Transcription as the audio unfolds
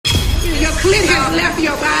clit has left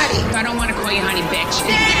your body. I don't want to call you honey bitch. Watch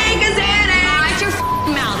your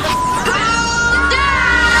Mouth.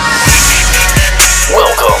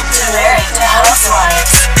 Welcome to Married to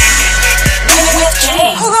Housewives with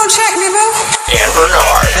Jane Who gon' check me, boo? and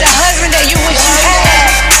Bernard. The husband that you wish you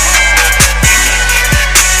had.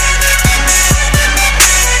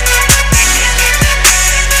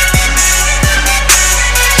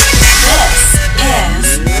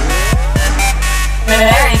 This is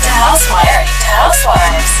Married to Housewives.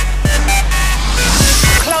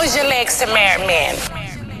 Close your legs to married men.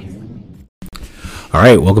 All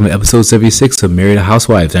right, welcome to episode 76 of Married to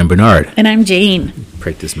Housewives. I'm Bernard. And I'm Jane.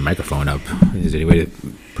 Break this microphone up. Is there any way to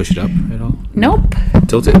push it up at all? Nope.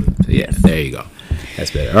 Tilt it? Yeah, there you go.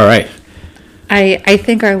 That's better. All right. I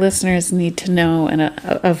think our listeners need to know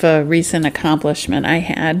of a recent accomplishment I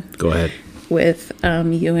had Go ahead. with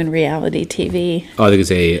you in reality TV. Oh, I think it's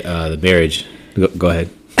the marriage. Go ahead.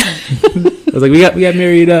 I was like, we got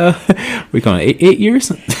married, we call it 8 years?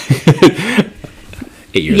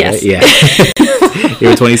 8 years, Yes. right? Yeah. You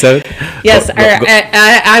were 27? Yes, Go.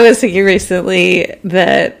 I was thinking recently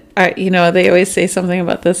that they always say something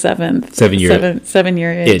about the seven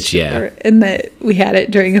year itch, yeah. and that we had it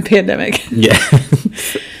during a pandemic. Yeah.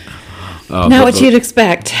 Not what you'd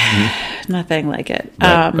expect. Nothing like it.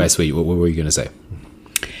 Right, sweet. What were you going to say?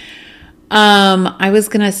 I was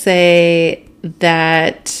going to say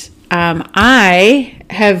that I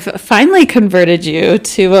have finally converted you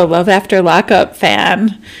to a Love After Lockup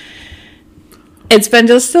fan. It's been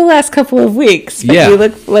just the last couple of weeks, but Yeah. you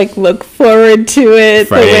look forward to it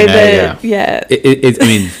Friday the way night, that yeah. I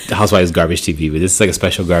mean, Housewives is garbage TV, but this is like a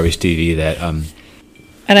special garbage TV that And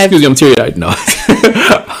I've excuse me, I'm teary-eyed. No.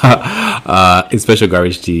 It's special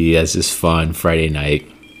garbage TV that's just fun Friday night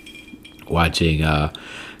watching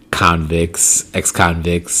ex-convicts.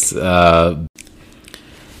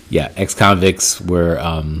 Ex-convicts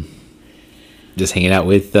were just hanging out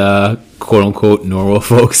with quote-unquote normal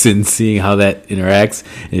folks and seeing how that interacts.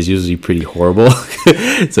 And it's usually pretty horrible.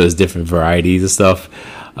 So it's different varieties of stuff.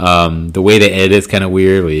 The way they edit is kind of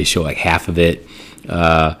weird, where they show like half of it,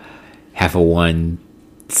 half of one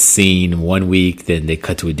scene 1 week, then they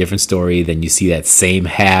cut to a different story, then you see that same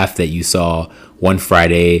half that you saw one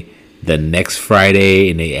Friday the next Friday,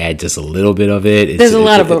 and they add just a little bit of it. There's a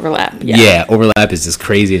lot of overlap. Yeah, overlap is just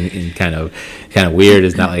crazy and kind of weird.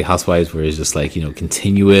 It's not like Housewives where it's just like,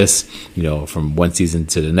 continuous, from one season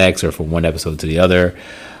to the next or from one episode to the other.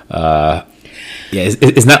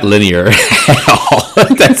 It's not linear at all.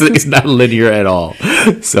 It's not linear at all.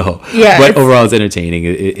 So, yeah, but overall, it's entertaining.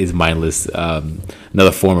 It's mindless.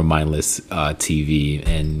 Another form of mindless TV,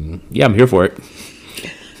 and yeah, I'm here for it.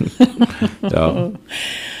 So.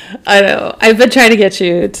 I know. I've been trying to get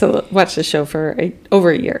you to watch the show for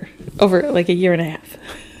over a year and a half.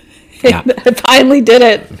 Yeah. I finally did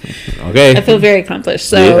it. Okay. I feel very accomplished.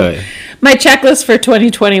 So my checklist for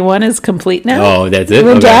 2021 is complete now. Oh, that's it?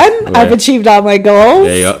 We're Okay. done. Okay. I've achieved all my goals.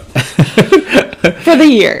 There you go. For the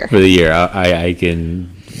year. For the year, you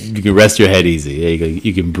can rest your head easy. There you go.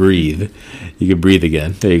 You can breathe. You can breathe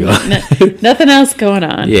again. There you go. Nothing else going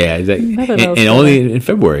on. Yeah, exactly. Nothing else And going only in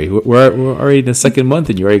February. We're already in the second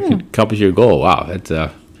month, and you already accomplished your goal. Wow, it's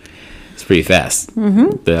pretty fast.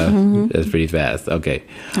 That's pretty fast. Okay.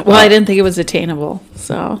 Well, I didn't think it was attainable,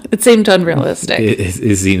 so it seemed unrealistic.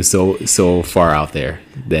 It seems so far out there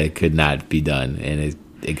that it could not be done, and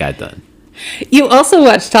it got done. You also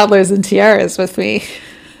watched Toddlers and Tiaras with me.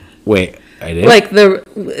 Wait, I did?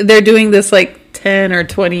 They're doing this 10 or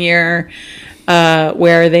 20 year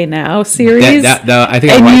Where Are They Now series. I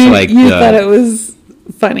think I watched you thought it was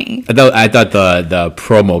funny. I thought the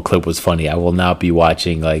promo clip was funny. I will not be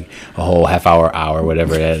watching a whole half hour,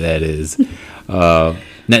 whatever that is. Not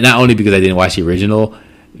only because I didn't watch the original,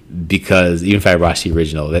 because even if I watched the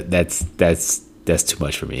original, that's too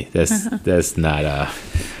much for me. That's not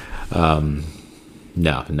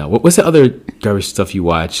no. What's the other garbage stuff you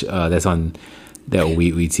watch that's on that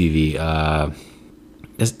WE TV?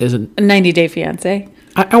 There's a 90 Day Fiance.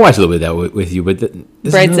 I watched a little bit of that with you, but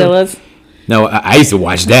Bridezillas. No, I used to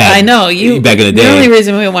watch that. I know you back in the day. The only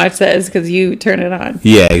reason we watch that is because you turn it on.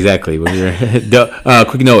 Yeah, exactly. When you're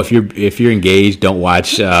quick note: if you're engaged, don't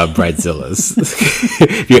watch Bridezillas.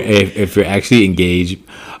 if you're actually engaged,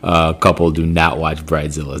 couple, do not watch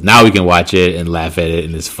Bridezillas. Now we can watch it and laugh at it,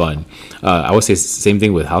 and it's fun. I would say same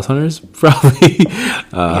thing with House Hunters, probably.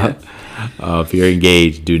 If you're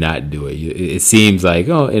engaged, do not do it. It seems like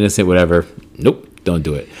innocent, whatever. Nope, don't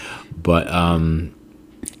do it. But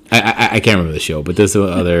I can't remember the show, but there's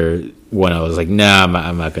other one. I was like, nah,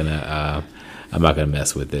 I'm not gonna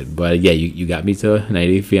mess with it. But yeah, you got me to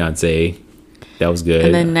 90 Fiance. That was good.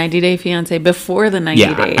 And then 90 Day Fiance before the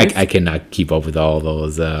 90 days. I cannot keep up with all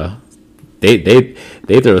those. They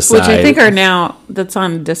throw aside. Which I think are now, that's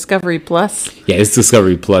on Discovery Plus. Yeah, it's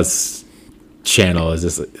Discovery Plus channel. Is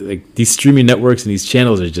just like these streaming networks and these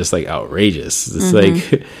channels are just like outrageous. It's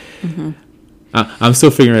like I'm still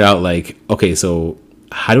figuring it out. Like, okay, so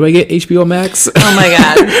how do I get HBO Max? Oh my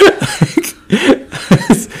God.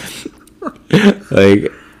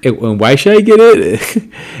 Like, why should I get it?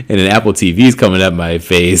 And then Apple TV's coming at my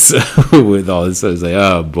face with all this. So I was like,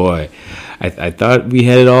 oh boy, I thought we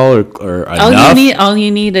had it all or enough. All you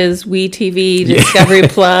need is WeTV, Discovery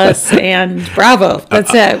Plus, and Bravo.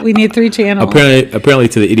 That's it. We need 3 channels. Apparently,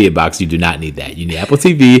 to the idiot box, you do not need that. You need Apple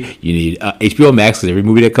TV. You need HBO Max, because every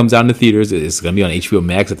movie that comes out in the theaters is going to be on HBO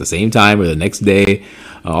Max at the same time or the next day.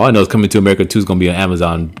 All I know is Coming to America 2 is going to be on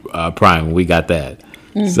Amazon Prime. We got that.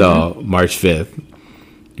 So March 5th.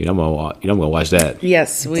 I'm gonna watch that.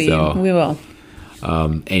 Yes, we will.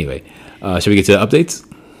 Anyway, should we get to the updates?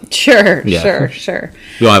 Sure. Yeah. Sure.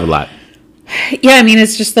 We don't have a lot. Yeah, I mean,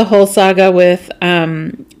 it's just the whole saga with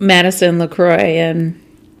Madison LaCroix, and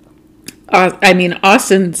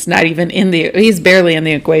Austin's not even he's barely in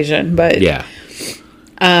the equation, but yeah.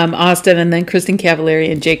 Austin, and then Kristen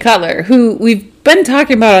Cavallari and Jay Cutler, who we've been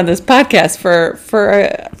talking about on this podcast for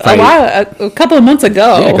a while, a couple of months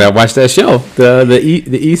ago. Yeah, 'cause I watched that show, the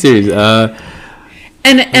E series.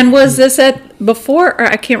 And was this before, or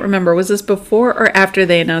I can't remember, was this before or after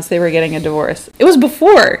they announced they were getting a divorce? It was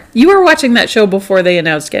before. You were watching that show before they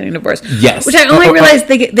announced getting divorced. Yes. Which I only realized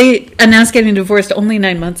they announced getting divorced only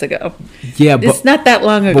 9 months ago. Yeah, but it's not that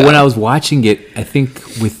long ago. But when I was watching it, I think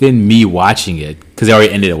within me watching it, because it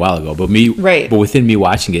already ended a while ago, but within me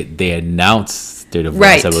watching it, they announced their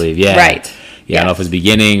divorce, I believe. Yeah. Right. Yeah, I don't know if it's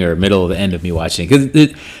beginning or middle or the end of me watching it.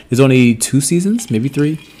 Because there's only 2 seasons, maybe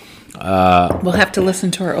 3. We'll have to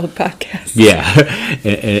listen to our old podcast. Yeah,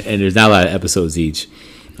 and there's not a lot of episodes each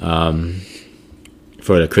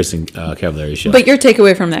for the Kristen Cavallari show. But your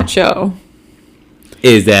takeaway from that show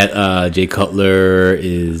is that Jay Cutler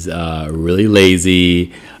is really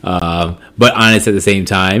lazy, but honest at the same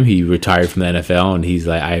time. He retired from the NFL, and he's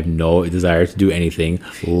like, I have no desire to do anything,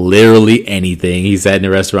 literally anything. He sat in a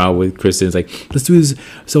restaurant with Kristen. It's like, let's do this.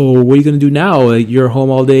 So what are you going to do now? Like, you're home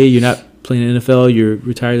all day. You're not playing in the NFL. You're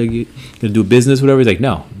retired. Like, you're going to do business, whatever. He's like,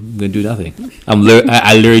 no, I'm going to do nothing. I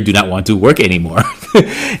literally do not want to work anymore.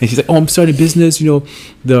 And she's like, oh, I'm starting a business.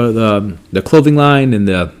 The clothing line and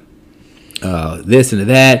the this and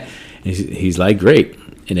that. And he's like, great.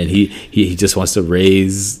 And then he just wants to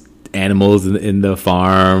raise animals in the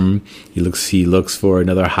farm. He looks for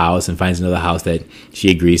another house and finds another house that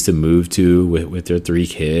she agrees to move to with their 3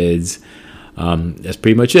 kids. That's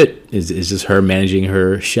pretty much it. It's just her managing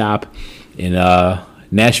her shop in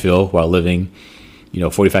Nashville while living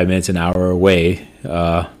 45 minutes an hour away,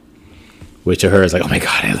 which to her is like, oh my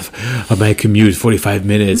god, I might commute 45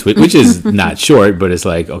 minutes, which is not short, but it's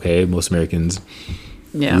like, okay, most Americans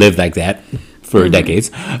live like that for decades,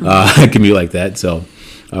 commute like that, so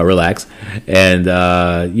relax. And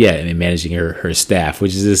and managing her staff,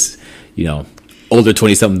 which is this older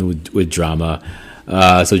 20-something with drama.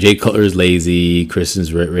 So Jay Cutler is lazy.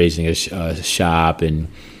 Kristen's raising a shop, and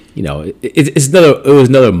it was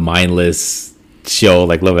another mindless show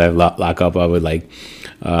like Love and Lock Up. I would like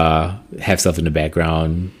have stuff in the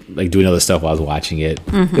background, like doing other stuff while I was watching it.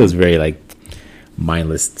 It was very like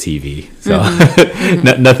mindless TV. So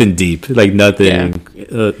nothing deep, like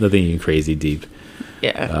nothing crazy deep.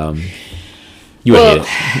 Yeah. You would hate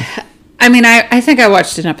it. I mean, I think I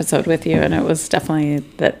watched an episode with you, and it was definitely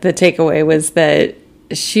that the takeaway was that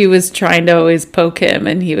she was trying to always poke him,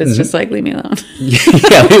 and he was just like, leave me alone.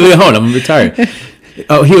 Yeah, leave me alone. I'm retired.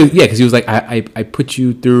 Oh, because he was like, I put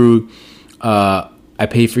you through, I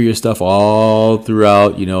paid for your stuff all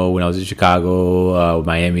throughout, when I was in Chicago,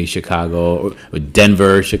 Miami, Chicago, or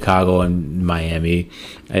Denver, Chicago, and Miami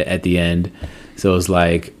at the end. So it was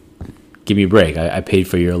like, give me a break. I paid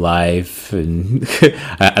for your life, and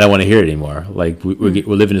I don't want to hear it anymore. Like, we're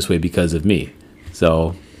living this way because of me.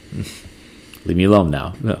 So leave me alone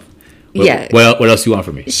now. No. What else do you want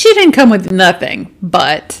from me? She didn't come with nothing,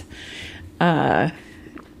 but I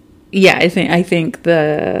think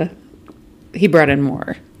he brought in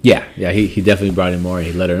more. Yeah, he definitely brought in more.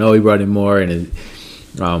 He let her know he brought in more, and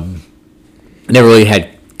never really had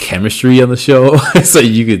chemistry on the show, so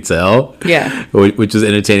you could tell. Yeah, which was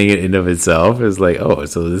entertaining in and of itself. It's like, oh,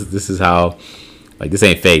 so this is how, like, this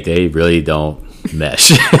ain't fake. They really don't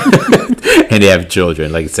mesh. And they have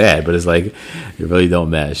children. Like, it's sad, but it's like, they really don't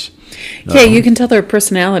mesh. Yeah, you can tell their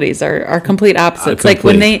personalities are complete opposites. Like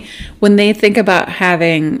when they think about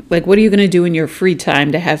having, like, what are you going to do in your free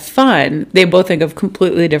time to have fun? They both think of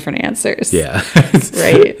completely different answers. Yeah.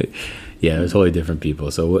 Right. Yeah, they're totally different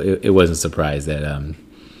people. So it wasn't a surprise that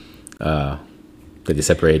they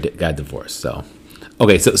separated, got divorced. So,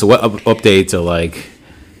 okay, so what updates or like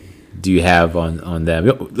do you have on them?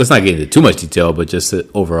 Let's not get into too much detail, but just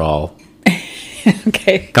overall.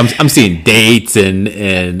 Okay. I'm seeing dates and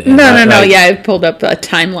No. like, Yeah, I pulled up a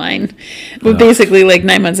timeline. But basically, like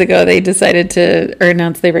 9 months ago, they decided to or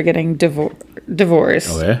announced they were getting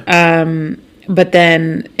divorced. Okay. But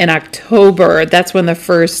then in October, that's when the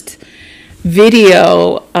first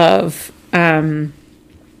video of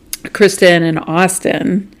Kristen and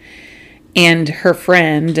Austin and her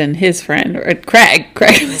friend and his friend, or Craig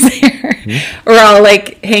was there, were all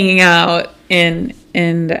like hanging out in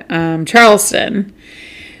Charleston.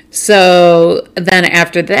 So then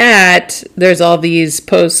after that, there's all these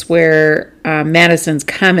posts where Madison's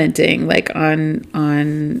commenting like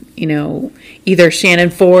on either Shannon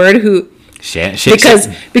Ford, who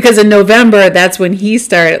because in November, that's when he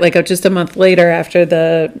started, like just a month later after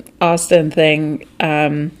the Austin thing,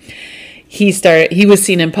 he was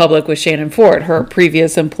seen in public with Shannon Ford, her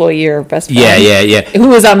previous employer, best friend. Yeah. Who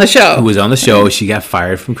was on the show. She got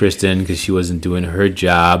fired from Kristen because she wasn't doing her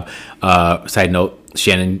job. Side note,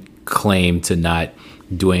 Shannon claimed to not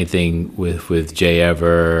do anything with Jay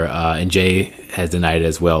ever, and Jay has denied it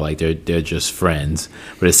as well. Like they're just friends.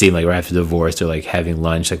 But it seemed like right after the divorce, they're like having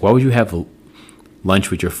lunch. Like, why would you have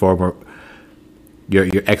lunch with your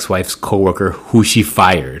ex-wife's coworker who she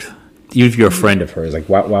fired? Even if you're a friend of hers, like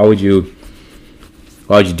why would you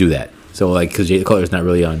do that? So like, because Jay Cutler's not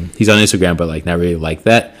really he's on Instagram, but like not really like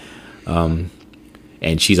that.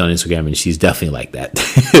 And she's on Instagram, and she's definitely like that,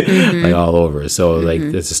 like all over. So like,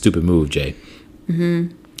 that's a stupid move, Jay.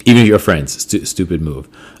 Even if you're friends, stupid move.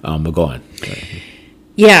 But go on.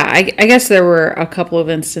 Yeah, I guess there were a couple of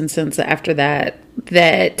instances after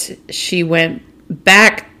that she went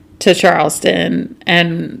back to Charleston,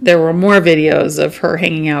 and there were more videos of her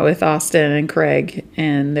hanging out with Austin and Craig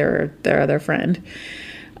and their other friend.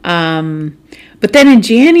 But then in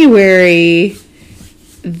January,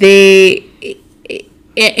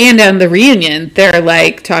 and on the reunion, they're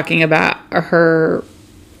like talking about her,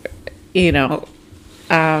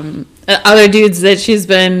 other dudes that she's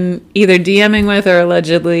been either DMing with or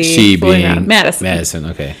allegedly she being around. Madison,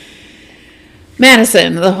 okay.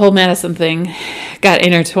 Madison, the whole Madison thing got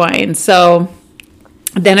intertwined. So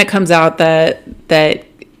then it comes out that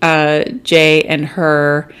Jay and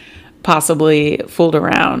her possibly fooled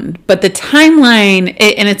around. But the timeline,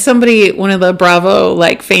 and it's one of the Bravo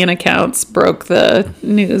like fan accounts broke the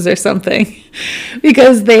news or something,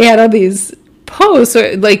 because they had all these posts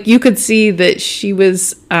where, like, you could see that she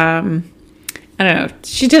was I don't know,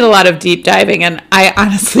 she did a lot of deep diving, and I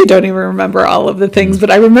honestly don't even remember all of the things, but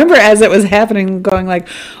I remember as it was happening going like,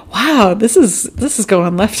 wow, this is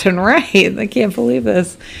going left and right. I can't believe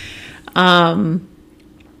this. So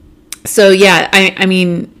yeah, I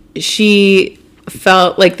mean, she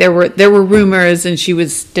felt like there were rumors, and she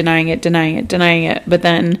was denying it, but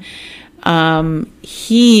then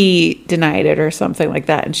he denied it or something like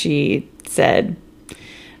that, and she said,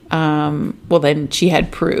 well, then she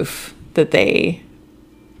had proof that they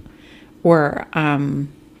were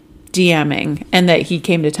DMing and that he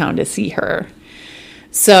came to town to see her.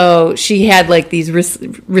 So she had like these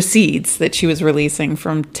receipts that she was releasing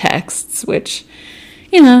from texts, which,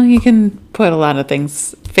 you can put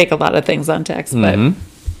fake a lot of things on text, but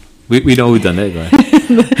we know who's done that. Go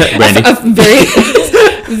ahead. Brandy. A very,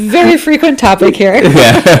 very frequent topic here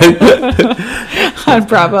on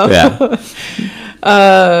Bravo. Yeah.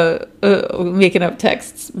 Making up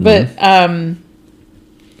texts, but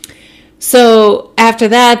so after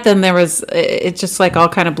that, then there was, it just like all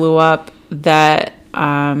kind of blew up that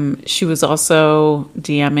she was also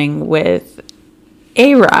DMing with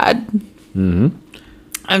A-Rod. And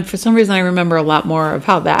for some reason, I remember a lot more of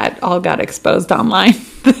how that all got exposed online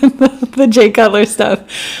than the Jay Cutler stuff.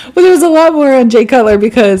 But there was a lot more on Jay Cutler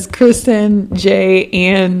because Kristen, Jay,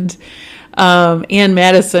 and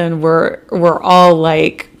Madison were all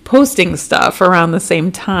like posting stuff around the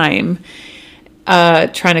same time,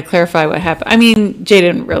 trying to clarify what happened. I mean, Jay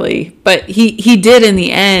didn't really, but he did in the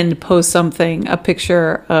end post a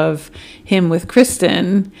picture of him with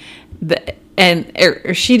Kristen,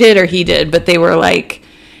 or she did or he did, but they were like,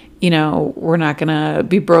 we're not gonna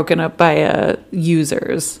be broken up by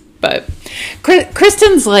users. But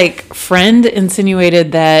Kristen's like friend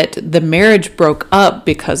insinuated that the marriage broke up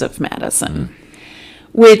because of Madison.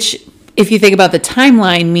 which, if you think about the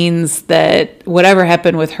timeline, means that whatever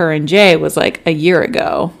happened with her and Jay was like a year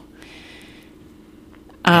ago.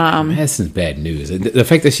 Madison's bad news. The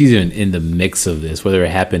fact that she's in the mix of this, whether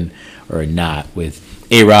it happened or not, with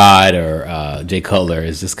A-Rod or Jay Cutler,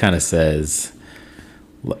 is just kind of says,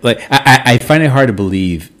 like, I find it hard to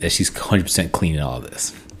believe that she's 100% clean in all of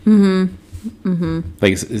this.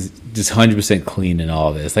 Like, it's just 100% clean in all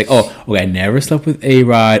of this. Like, oh, okay, I never slept with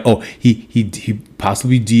A-Rod. Oh, he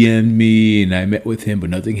possibly DM'd me and I met with him, but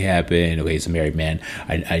nothing happened. Okay, he's a married man.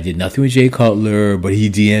 I did nothing with Jay Cutler, but he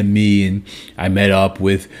DM'd me and I met up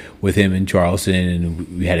with him in Charleston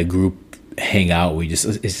and we had a group hangout.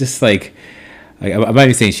 It's just like I'm not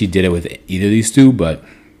even saying she did it with either of these two, but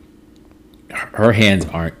her hands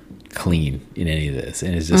aren't clean in any of this.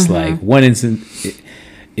 And it's just like one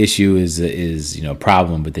issue is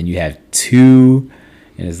problem, but then you have two,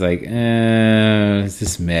 and it's like it's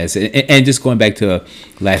this mess. And just going back to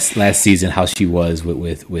last season, how she was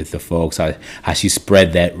with the folks, how she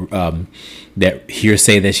spread that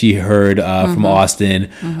hearsay that she heard from Austin,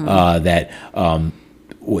 that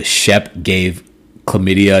Shep gave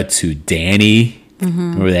chlamydia to Danny.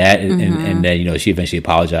 Remember that? And then she eventually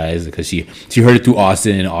apologized because she heard it through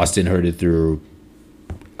Austin, and Austin heard it through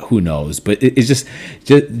who knows. But it's just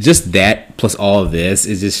that plus all of this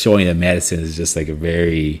is just showing that Madison is just like a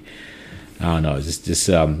very, I don't know, just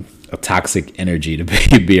a toxic energy to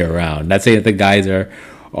be around. Not saying that the guys are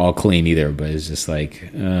all clean either, but it's just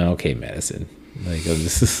like okay, Madison, like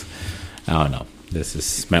this is, I don't know, this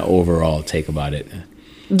is my overall take about it.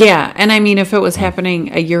 Yeah, and I mean, if it was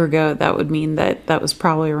happening a year ago, that would mean that was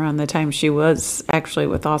probably around the time she was actually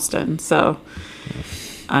with Austin. So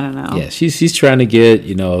I don't know. Yeah, she's trying to get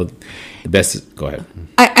the best. Go ahead.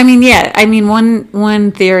 I mean, yeah. I mean,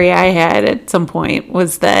 one theory I had at some point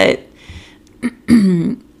was that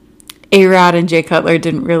A-Rod and Jay Cutler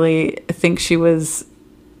didn't really think she was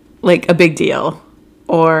like a big deal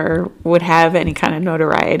or would have any kind of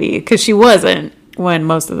notoriety because she wasn't when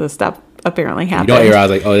most of the stuff apparently happened.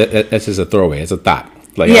 A-Rod's like, oh, that's just a throwaway. It's a thought.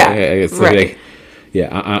 Like, yeah, it's right. Like, yeah,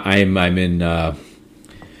 I'm in.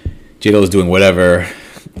 J-Lo's doing whatever.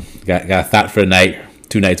 Got a thought for the night,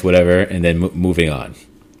 2 nights, whatever, and then moving on.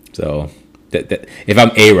 So that if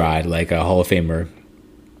I'm A-Rod, like a Hall of Famer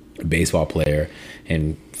baseball player,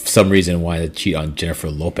 and for some reason wanted to cheat on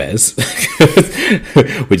Jennifer Lopez,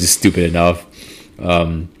 which is stupid enough.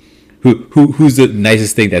 Who's the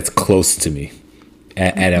nicest thing that's close to me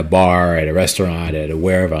at a bar, at a restaurant, at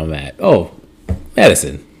wherever I'm at? Oh,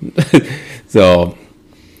 Madison. So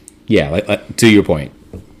yeah, like to your point,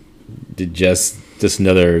 just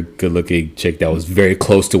another good-looking chick that was very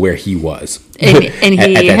close to where he was, and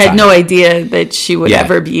he had time. No idea that she would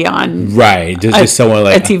ever be on just someone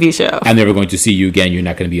like a TV show. I'm never going to see you again. You're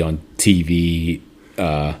not going to be on TV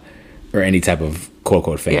or any type of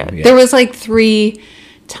quote-unquote fame. Yeah. There was like 3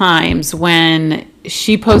 times when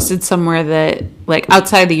she posted somewhere that, like,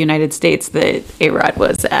 outside the United States that A-Rod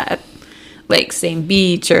was at, like same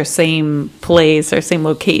beach or same place or same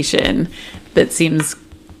location. That seems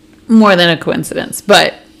more than a coincidence,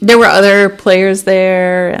 but there were other players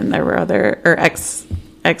there, and there were other ex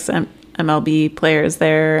MLB players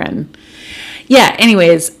there, and yeah.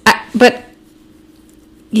 Anyways, but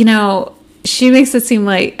she makes it seem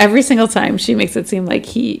like every single time she makes it seem like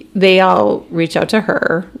they all reach out to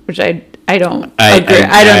her, which I don't agree. I don't think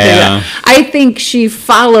that. I think she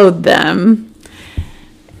followed them,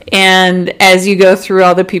 and as you go through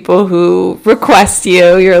all the people who request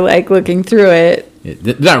you're like looking through it.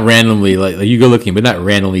 Not randomly, like you go looking, but not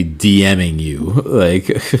randomly DMing you.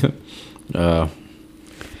 Like, I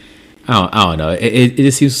don't know. It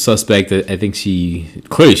just seems suspect. That I think she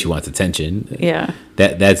wants attention. Yeah,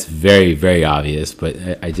 that's very, very obvious. But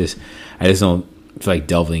I just don't feel like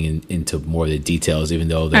delving into more of the details, even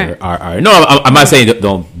though there are. No, I'm not saying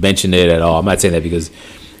don't mention it at all. I'm not saying that because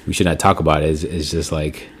we should not talk about it. It's just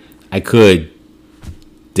like I could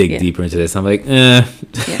dig deeper into this. I'm like, you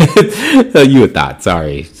a thought.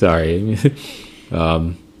 Sorry.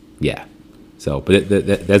 Yeah. So, but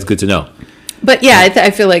that's good to know. But yeah, I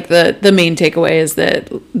feel like the main takeaway is that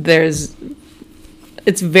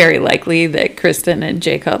it's very likely that Kristen and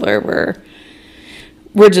Jay Cutler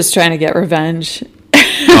were just trying to get revenge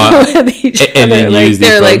with each other. Then like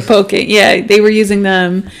they're like poking. Yeah, they were using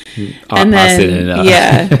them, and then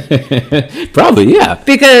probably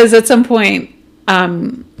because at some point.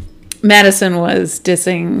 Madison was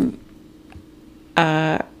dissing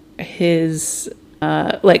his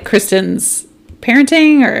like Kristen's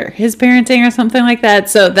parenting or his parenting or something like that.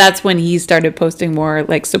 So that's when he started posting more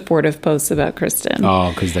like supportive posts about Kristen.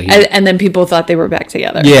 Oh, because and then people thought they were back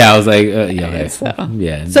together. yeah, I was like, yeah,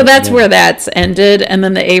 okay. So that's where that's ended, and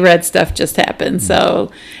then the A-Rod stuff just happened.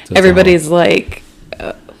 So it's everybody's like,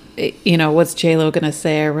 what's J-Lo gonna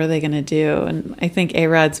say, or what are they gonna do? And I think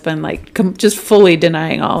A-Rod's been like just fully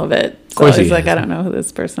denying all of it. So course he he's like, is. I don't know who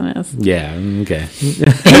this person is. Yeah, okay.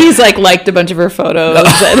 And he's like liked a bunch of her photos.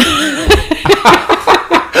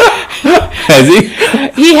 Has he?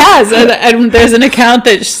 He has, and there's an account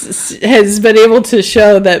that has been able to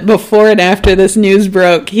show that before and after this news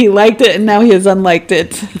broke, he liked it, and now he has unliked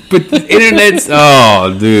it. But the internet's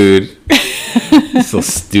dude, you're so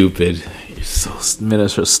stupid. Men are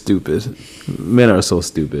so stupid. Men are so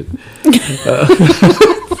stupid.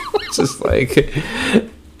 Just like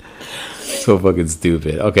so fucking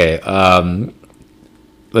stupid. Okay,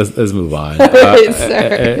 let's move on.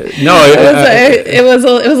 Sorry. No, It was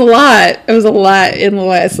a lot. It was a lot in the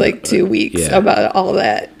last like 2 weeks about all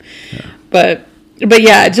that. But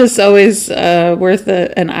yeah, just always worth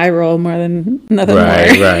an eye roll more than nothing more.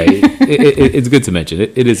 Right. It's good to mention.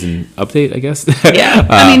 It is an update, I guess. Yeah.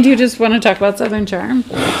 I mean, do you just want to talk about Southern Charm?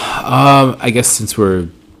 I guess since we're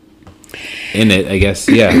in it, I guess,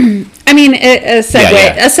 yeah. I mean, a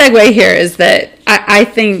segue here is that I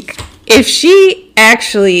think if she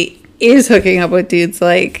actually is hooking up with dudes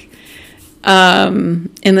like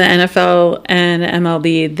in the NFL and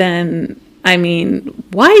MLB, then I mean,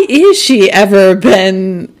 why is she ever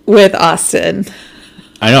been with Austin?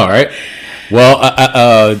 I know, right?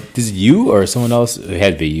 Well, this is you or someone else? It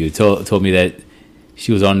had to be you. Told me that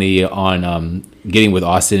she was on getting with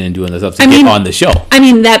Austin and doing the stuff to get on the show. I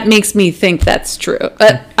mean, that makes me think that's true.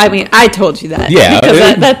 I mean, I told you that. Yeah,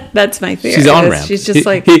 because that's my theory. She's on ramp. She's just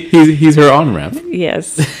like he's her on ramp.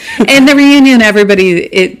 Yes, and the reunion,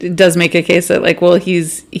 it does make a case that like, well,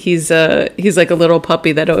 he's like a little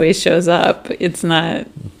puppy that always shows up. It's not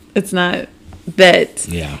that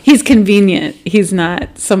he's convenient. He's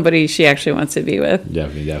not somebody she actually wants to be with.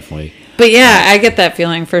 Definitely. But yeah, I get that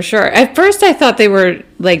feeling for sure. At first, I thought they were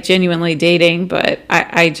like genuinely dating, but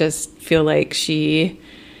I just feel like she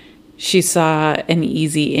saw an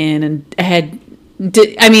easy in and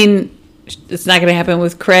I mean, it's not going to happen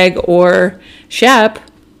with Craig or Shep,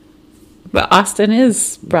 but Austin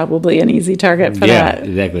is probably an easy target for that.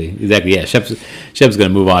 Exactly. Yeah, Shep's going to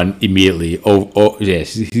move on immediately.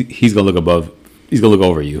 He's going to look above. He's going to look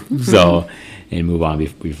over you. Mm-hmm. So. And move on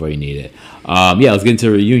before you need it. Let's get into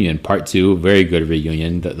reunion part 2. Very good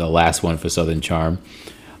reunion. The last one for Southern Charm.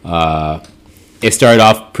 It started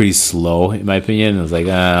off pretty slow, in my opinion. It was like,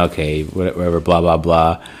 okay, whatever, blah blah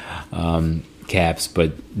blah, caps.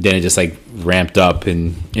 But then it just like ramped up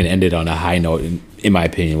and ended on a high note, in my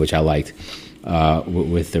opinion, which I liked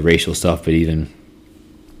with the racial stuff. But even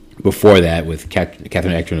before that, with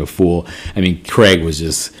Catherine acting a fool. I mean, Craig was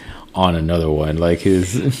just on another one, like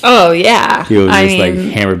his. Oh yeah, he was just like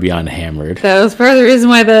hammered beyond hammered. That was part of the reason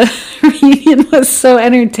why the reunion was so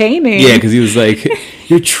entertaining. Yeah, because he was like,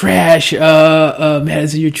 "You're trash,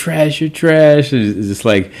 Madison. You're trash. You're trash." It's just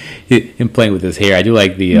like him playing with his hair. I do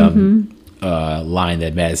like the line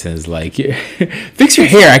that Madison is like, "Fix your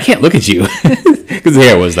hair. I can't look at you," because his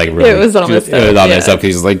hair was like really. It was all messed up. It was all messed up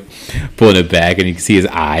because he's like pulling it back, and you can see his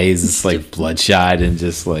eyes, it's like bloodshot, and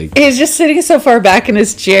just like he's just sitting so far back in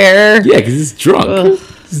his chair. Yeah, because he's drunk. Ugh.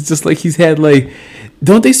 It's just like he's had like,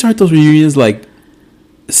 don't they start those reunions like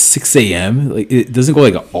 6 a.m.? Like it doesn't go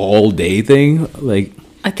like an all day thing. Like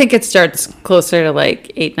I think it starts closer to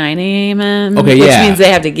like 8-9 a.m. Okay, which yeah. means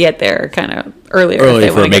they have to get there kind of early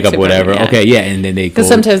for makeup, whatever. Yeah. Okay, yeah, and then they go. Because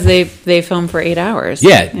sometimes they film for 8 hours.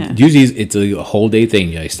 Yeah, usually it's a whole day thing.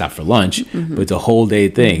 You stop for lunch, but it's a whole day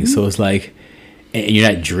thing. So it's like, and you're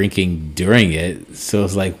not drinking during it. So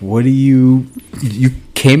it's like, what do you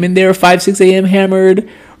came in there 5-6 a.m. hammered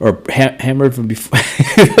or hammered from before?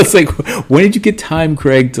 It's like, when did you get time,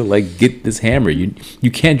 Craig, to like get this hammer? You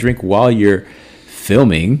can't drink while you're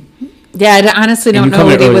filming. Yeah, I honestly don't know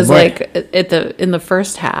what he was like in the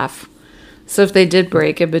first half. So if they did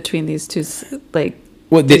break in between these two, like,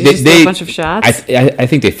 well, they do a bunch of shots. I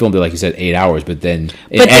think they filmed it like you said 8 hours, but then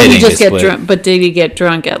did he just get drunk? But did he get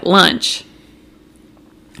drunk at lunch?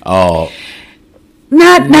 Oh,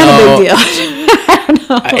 not a big deal. I don't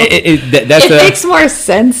know. It makes more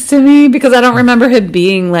sense to me because I don't remember him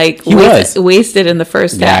being like wasted in the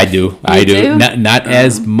first half. Yeah, I do. Not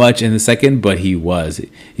as much in the second, but he was.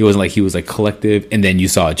 He wasn't like he was like collective, and then you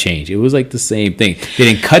saw a change. It was like the same thing. They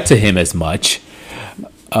didn't cut to him as much.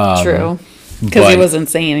 True. Because he wasn't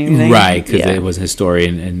saying anything. Right, because it was a story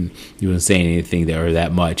and he wasn't saying anything there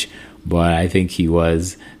that much. but I think he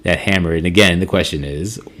was that hammered. And again, the question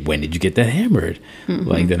is, when did you get that hammered?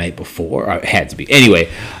 Like the night before? Or it had to be. Anyway,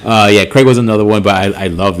 yeah, Craig was another one, but I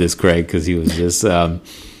love this Craig because he was just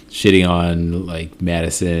shitting on like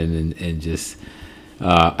Madison and just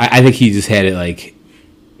I think he just had it like,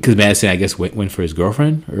 because Madison, I guess, went for his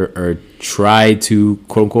girlfriend or tried to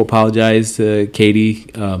quote unquote apologize to Katie,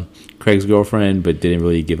 Craig's girlfriend, but didn't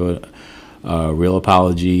really give a real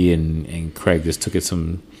apology, and Craig just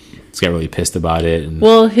got really pissed about it. And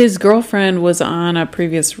Well, his girlfriend was on a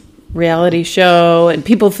previous reality show, and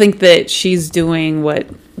people think that she's doing what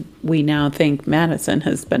we now think Madison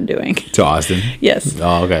has been doing. to Austin. Yes.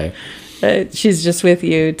 Oh, okay. She's just with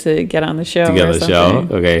you to get on the show. To get or on the show.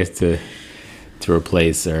 something. Okay. To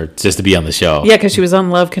replace or just to be on the show. Yeah, because she was on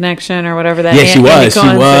Love Connection or whatever that. Yeah, she was. She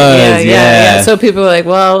was. Yeah. So people were like,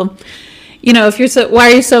 well, you know, if you're so,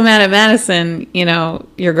 why are you so mad at Madison? You know,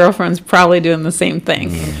 your girlfriend's probably doing the same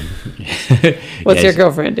thing. What's your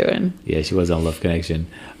girlfriend doing? Yeah, she was on Love Connection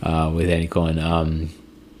with Annie Cohen.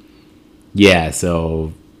 Yeah,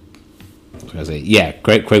 so what was I say? Yeah,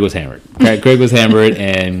 Craig was hammered. Craig was hammered,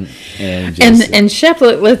 and just, And Shep,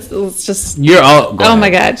 let's just. you're all. Oh my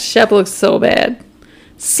God, Shep looks so bad,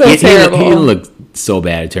 so He terrible. didn't look so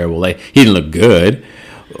bad and terrible. Like he didn't look good.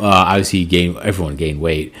 Obviously, everyone gained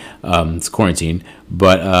weight. It's quarantine,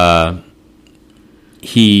 but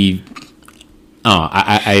he. Oh,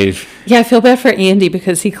 Yeah, I feel bad for Andy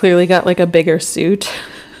because he clearly got like a bigger suit.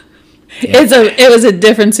 Yeah. It was a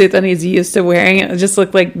different suit than he's used to wearing. It just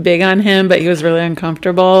looked like big on him, but he was really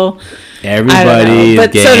uncomfortable. Everybody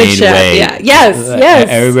but gained so did Shep. weight. Yeah. Yes.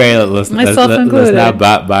 Everybody, let's Myself included. not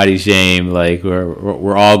body shame. Like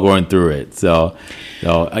we're all going through it. So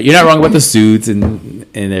you're not wrong about the suits and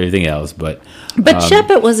everything else, but Shep,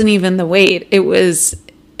 it wasn't even the weight. It was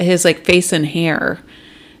his like face and hair.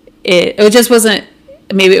 It just wasn't.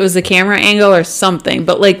 Maybe it was the camera angle or something.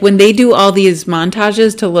 But like when they do all these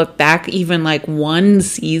montages to look back even like one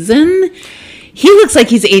season, he looks like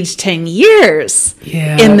he's aged 10 years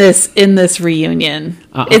in this reunion.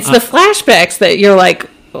 It's the flashbacks that you're like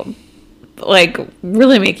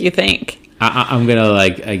really make you think. I'm gonna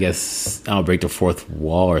I guess I'll break the fourth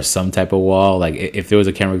wall or some type of wall. Like if there was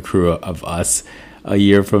a camera crew of us a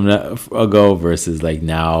year from ago versus like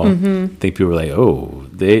now, I think people were like, oh,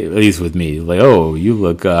 at least with me, like, oh, you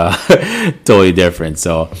look totally different.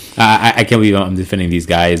 So I can't believe I'm defending these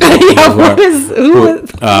guys. What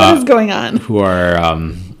is going on? Who are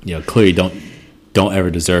clearly don't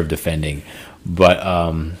ever deserve defending. But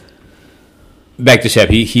back to Shep,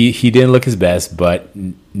 he didn't look his best, but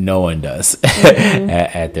no one does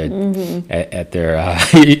at their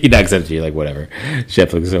not except you, like whatever.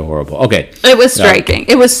 Shep looks so horrible. Okay, it was striking.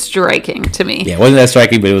 It was striking to me. Yeah, it wasn't that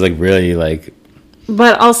striking, but it was like really like.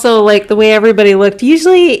 But also like the way everybody looked.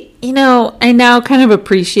 Usually, I now kind of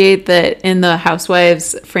appreciate that in the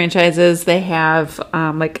Housewives franchises they have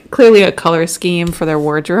like clearly a color scheme for their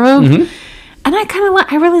wardrobe. And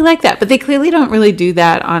I really like that, but they clearly don't really do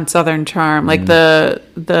that on Southern Charm. Like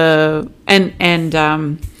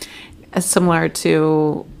similar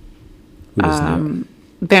to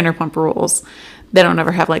Vanderpump Rules, they don't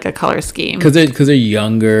ever have like a color scheme because they're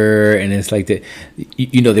younger, and it's like they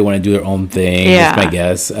want to do their own thing. Yeah, that's my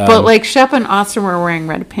guess. But like Shep and Austin were wearing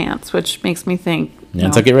red pants, which makes me think.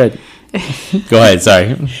 It's okay, red. Go ahead.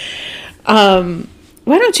 Sorry. Why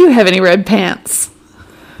don't you have any red pants?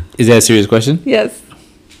 Is that a serious question? Yes.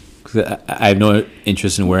 'Cause I have no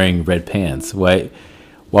interest in wearing red pants. Why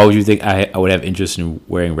would you think I would have interest in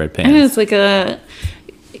wearing red pants? I know it's like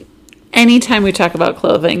anytime we talk about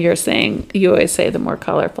clothing, you always say the more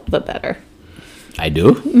colorful, the better. I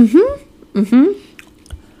do?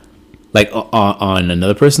 Like on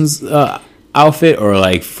another person's outfit, or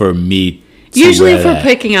like for me to Usually wear for that?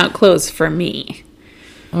 picking out clothes for me.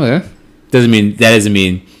 Okay. Doesn't mean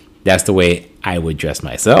that's the way I would dress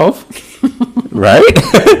myself. Right?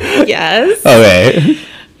 Yes. Okay.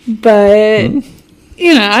 But,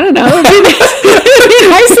 I don't know. It'd be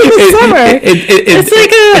nice in the summer.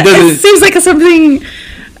 It seems like something.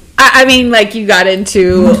 I mean, like you got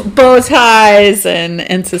into bow ties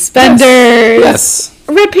and suspenders. Yes.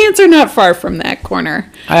 Red pants are not far from that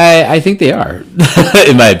corner. I think they are,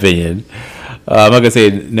 in my opinion. I'm not gonna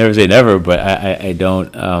say never say never, but I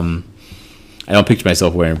don't picture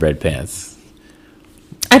myself wearing red pants.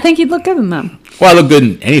 I think you'd look good in them. Well, I look good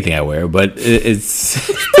in anything I wear, but it's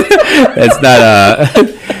it's not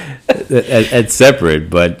it's separate.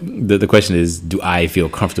 But the question is, do I feel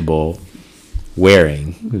comfortable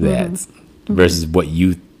wearing that versus what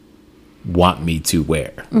you want me to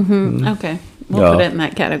wear? Okay, we'll put it in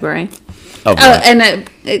that category. Okay.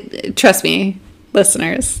 And trust me,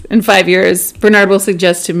 listeners, in 5 years, Bernard will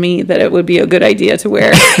suggest to me that it would be a good idea to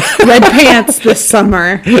wear red pants this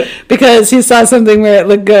summer because he saw something where it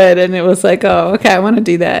looked good and it was like, oh, okay, I want to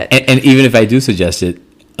do that. And even if I do suggest it,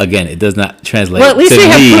 again, it does not translate. Well, at least to we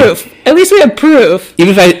me. have proof. At least we have proof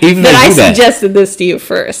Even if I that do I that. suggested this to you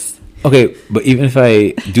first. Okay, but even if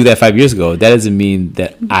I do that 5 years ago, that doesn't mean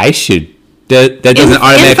that I should. That doesn't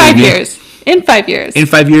automatically in 5 mean. years. In 5 years. In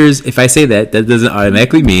 5 years, if I say that, that doesn't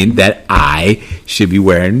automatically mean that I should be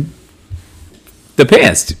wearing the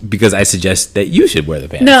pants because I suggest that you should wear the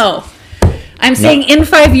pants. No. I'm saying in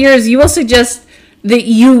 5 years, you will suggest that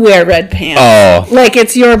you wear red pants. Oh. Like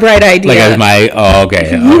it's your bright idea. Like as my. Oh,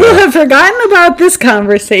 okay. You will Okay. have forgotten about this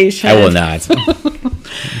conversation. I will not.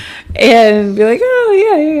 And be like, oh,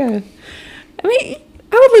 yeah. I mean,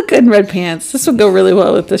 I would look good in red pants. This would go really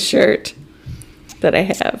well with this shirt that I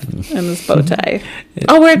have and this bow tie.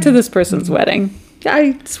 I'll wear it to this person's wedding.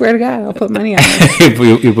 I swear to God, I'll put money on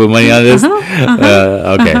it. you put money on this?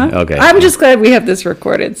 Okay. I'm just glad we have this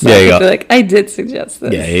recorded. So There I you can go. be like, I did suggest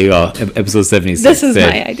this. Yeah, here you go. Episode 76. This is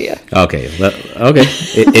my idea. Okay. Okay.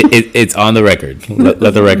 It's on the record.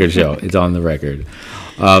 Let the record show. It's on the record.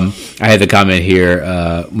 I had the comment here,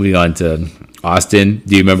 moving on to Austin.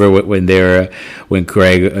 Do you remember when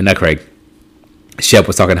Craig, Shep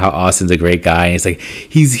was talking how Austin's a great guy, and it's like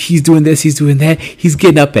he's doing this, he's doing that, he's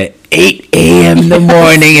getting up at 8 a.m. in the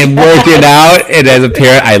morning and working out. And as a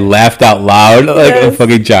parent, I laughed out loud like a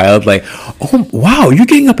fucking child. Like, oh wow, you're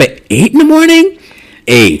getting up at 8 in the morning?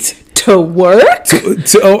 8 To work?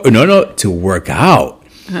 to work out.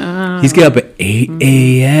 He's getting up at 8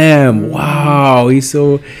 a.m. Wow, he's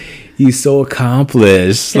so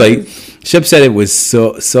accomplished. Like Shep said, it was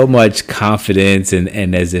so much confidence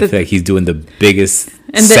and as if like he's doing the biggest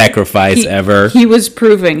sacrifice ever. He was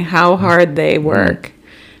proving how hard they work,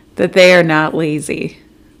 that they are not lazy.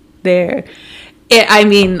 I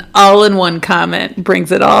mean, all in one comment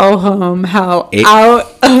brings it all home, how out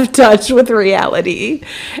of touch with reality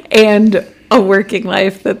and a working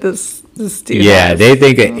life that this dude has. They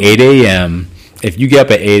think at 8 a.m., if you get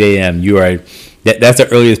up at 8 a.m., you are, that's the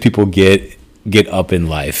earliest people get up in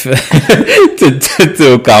life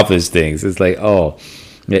to accomplish things. It's like, oh,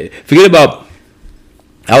 forget about,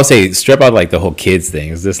 I would say strip out like the whole kids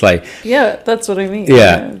thing. It's just like, Yeah, that's what I mean.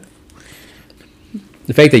 yeah.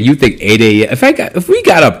 The fact that you think 8 a.m., if we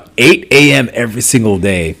got up 8 a.m. every single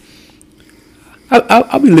day,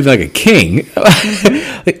 I'll be living like a king.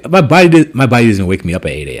 Like my body doesn't wake me up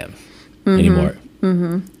at 8 a.m. anymore.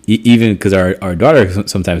 Even because our daughter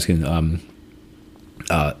sometimes can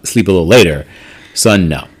sleep a little later. Son,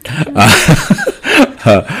 no.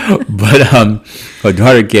 But our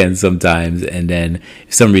daughter can sometimes, and then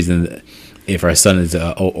for some reason, if our son is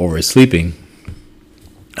oversleeping,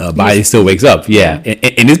 body still wakes up. Yeah,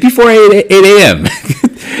 and it's before 8 a.m.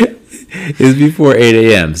 It's before 8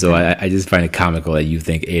 a.m. So I just find it comical that you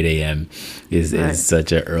think 8 a.m. is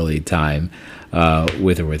such an early time,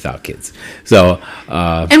 with or without kids. So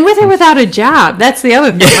And with or without a job, that's the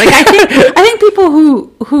other thing. Like I think people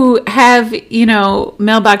who have,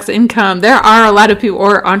 mailbox income, there are a lot of people,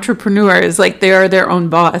 or entrepreneurs, like they are their own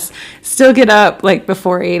boss, still get up like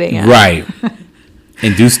before 8 a.m. right.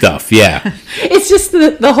 And do stuff, yeah. It's just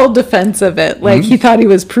the whole defense of it. Like he thought he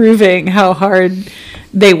was proving how hard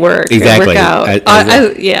they work. Exactly. And work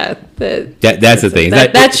out. Yeah. That's the thing.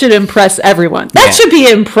 That should impress everyone. That should be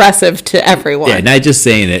impressive to everyone. Yeah, not just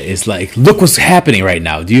saying it. It's like, look what's happening right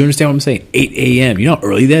now. Do you understand what I'm saying? 8 a.m. You know how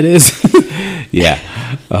early that is? Yeah.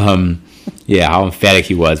 How emphatic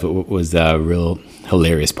he was a real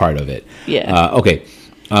hilarious part of it. Yeah. Okay.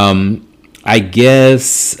 I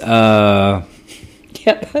guess...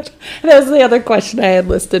 Yeah, that was the other question I had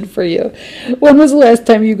listed for you. When was the last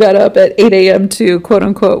time you got up at 8 a.m. to quote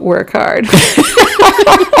unquote work hard?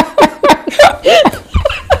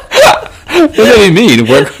 What do you mean?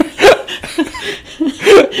 Work?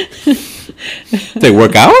 Say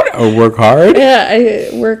work out or work hard? Yeah, I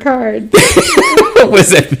work hard. What does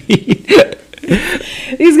that mean?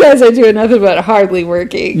 These guys are doing nothing but hardly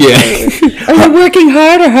working. Yeah. Are you working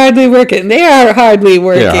hard or hardly working? They are hardly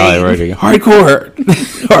working. Yeah, hardly working. Hardcore.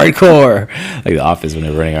 Hardcore. Like the office when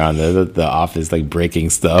they're running around the office, like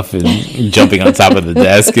breaking stuff and jumping on top of the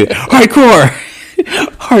desk. Hardcore.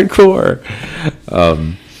 Hardcore.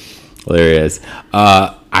 Hilarious.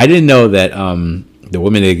 I didn't know that the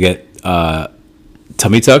women that get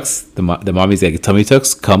tummy tucks, the mommies that get tummy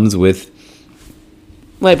tucks, comes with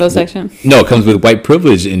liposuction. No, it comes with white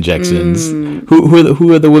privilege injections.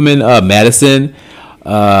 Who are the women? Madison,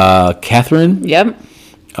 Catherine. Yep.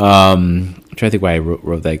 I'm trying to think why I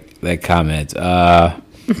wrote that comment.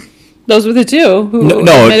 Those were the two who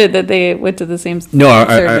No. admitted that they went to the same No,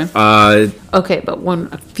 surgeon. Okay, but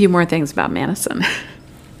a few more things about Madison.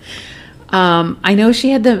 I know she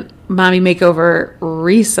had the mommy makeover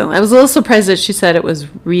recently. I was a little surprised that she said it was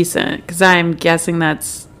recent, because I'm guessing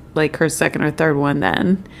that's like her second or third one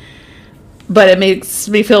then. But it makes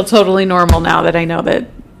me feel totally normal now that I know that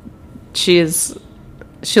she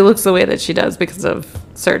looks the way that she does because of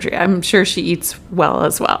surgery. I'm sure she eats well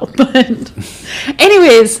as well. But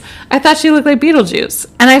anyways, I thought she looked like Beetlejuice.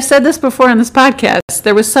 And I've said this before on this podcast.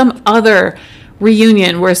 There was some other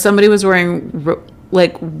reunion where somebody was wearing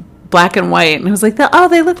like black and white, and I was like, oh,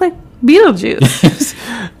 they look like Beetlejuice.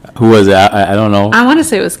 Who was that? I don't know. I want to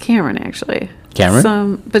say it was Cameron, actually.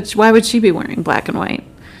 Cameron? But why would she be wearing black and white?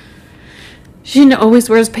 She always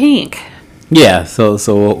wears pink. Yeah, so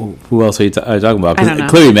who else are you talking about? I don't know.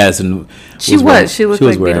 Clearly Madison She looked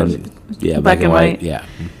like wearing Beetlejuice. black and white. Yeah.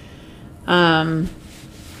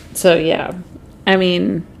 So, yeah. I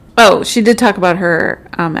mean, she did talk about her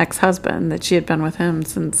ex-husband, that she had been with him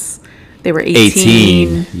since they were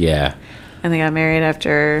 18. Yeah. And they got married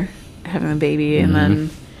after having a baby,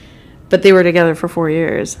 and but they were together for 4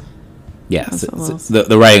 years. Yeah, so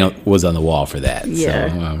the writing was on the wall for that.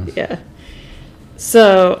 Yeah, yeah.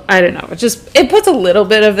 So, I don't know. It puts a little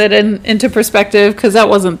bit of it into perspective, because that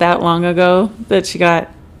wasn't that long ago that she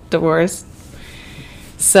got divorced.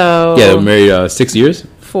 So... Yeah, they were married 6 years?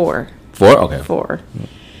 4. 4? Okay. 4.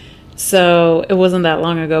 So, it wasn't that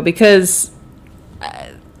long ago, because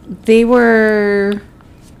they were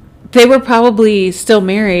probably still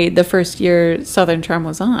married the first year Southern Charm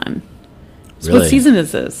was on. So Really? what season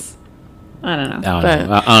is this? I don't know. I don't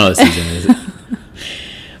know what season it is.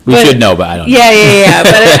 We should know, but I don't know. Yeah.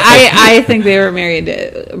 But I think they were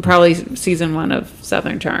married probably season 1 of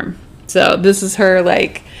Southern Charm. So this is her,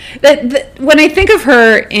 like... when I think of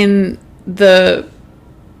her in the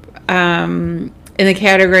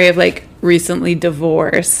category of, like, recently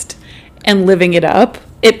divorced and living it up,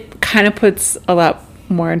 it kind of puts a lot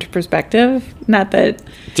more into perspective. Not that...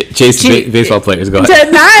 Chasing baseball players, go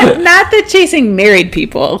ahead. Not that chasing married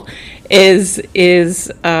people is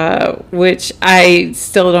which I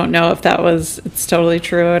still don't know if it's totally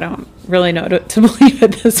true. I don't really know what to believe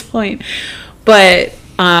at this point. But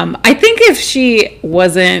I think if she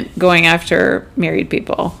wasn't going after married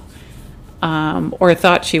people, or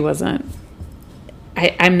thought she wasn't,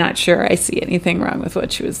 I'm not sure I see anything wrong with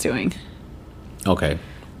what she was doing. Okay.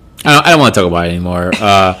 I don't want to talk about it anymore.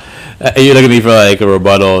 You look at me for like a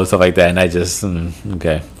rebuttal and stuff like that, and I just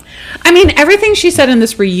okay. I mean, everything she said in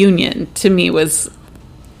this reunion to me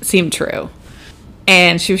seemed true,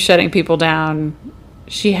 and she was shutting people down.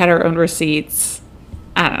 She had her own receipts.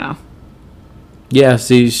 I don't know. Yeah,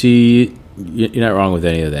 you're not wrong with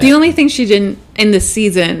any of that. The only thing she didn't in this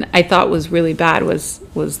season I thought was really bad was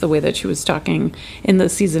the way that she was talking in the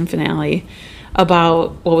season finale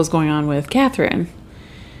about what was going on with Catherine,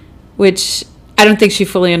 which I don't think she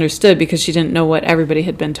fully understood, because she didn't know what everybody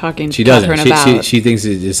had been talking to Catherine about. She thinks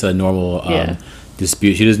it's just a normal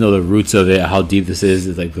dispute. She doesn't know the roots of it, how deep this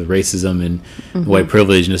is, like with racism and white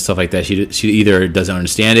privilege and stuff like that. She either doesn't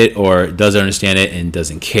understand it or does understand it and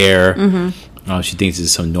doesn't care. She thinks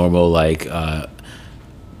it's some normal, like,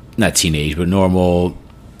 not teenage, but normal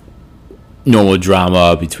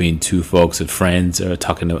drama between two folks and friends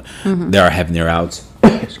talking to, they are having their outs.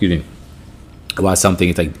 Excuse me. About something,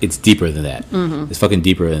 it's like it's deeper than that. It's fucking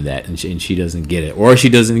deeper than that, and she doesn't get it, or she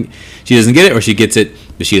doesn't get it, or she gets it,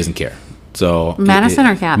 but she doesn't care. So Madison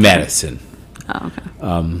or Catherine? Madison. Oh,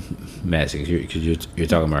 okay. Madison, because you're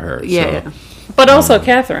talking about her. Yeah. But also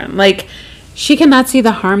Catherine, like, she cannot see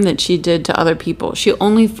the harm that she did to other people. She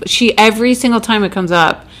every single time it comes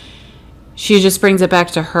up, she just brings it back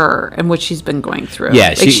to her and what she's been going through.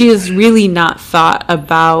 Yeah, she has really not thought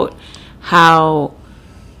about how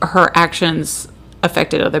her actions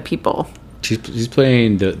affected other people. She's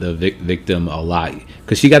playing the victim a lot,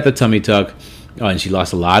 because she got the tummy tuck, and she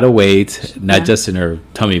lost a lot of weight, not just in her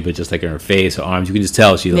tummy, but just like in her face, her arms. You can just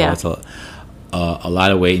tell she lost a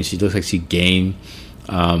lot of weight, and she looks like she gained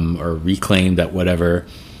or reclaimed that, whatever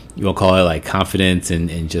you want to call it, like confidence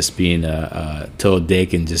and just being a total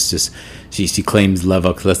dick, and just she claims love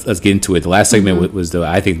up. Let's get into it. The last segment was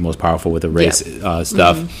I think the most powerful with the race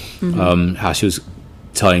stuff. How she was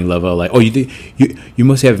telling Leva, like, oh, you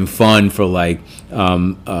must be having fun for, like,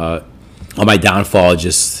 on my downfall,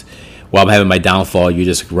 just while I'm having my downfall, you're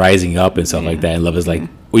just rising up and stuff like that. And Leva's like, what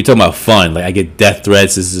are you talking about fun? Like, I get death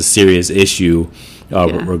threats. This is a serious issue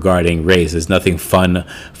regarding race. There's nothing fun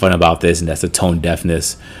about this, and that's the tone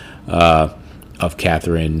deafness of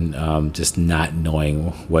Catherine, just not knowing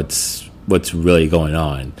what's really going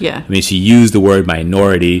on. Yeah. I mean, she used the word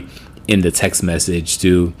minority in the text message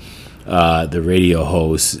to the radio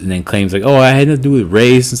host, and then claims like, oh, I had nothing to do with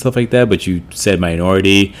race and stuff like that, but you said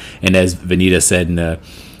minority. And as Vanita said in the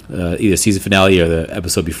either season finale or the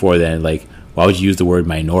episode before then, like, why would you use the word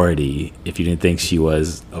minority if you didn't think she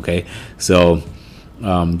was okay? So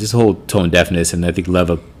just whole tone deafness. And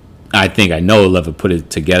I know Leva put it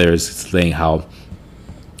together as saying how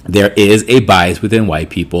there is a bias within white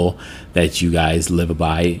people that you guys live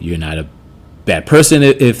by. You're not a bad person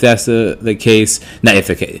if that's the case. Not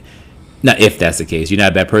if that's the case. You're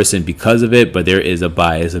not a bad person because of it, but there is a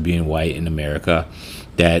bias of being white in America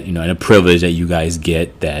that, and a privilege that you guys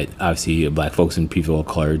get that obviously black folks and people of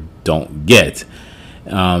color don't get.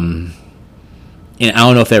 And I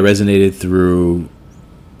don't know if that resonated through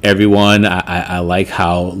everyone. I like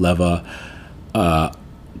how Leva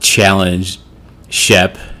challenged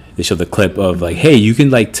Shep. They showed the clip of like, hey, you can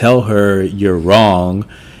like tell her you're wrong.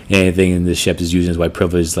 Anything, and the Shep is using his white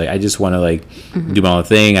privilege. Like, I just want to like do my own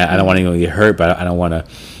thing. I don't want anyone to get hurt, but I don't want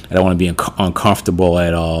to be uncomfortable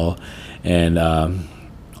at all. And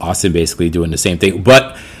Austin basically doing the same thing,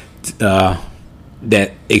 but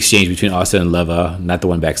that exchange between Austin and Leva, not the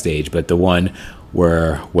one backstage, but the one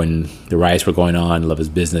where when the riots were going on, Leva's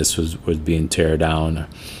business was being torn down,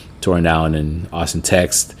 and Austin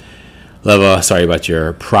texted Leva, sorry about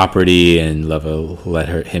your property, and Leva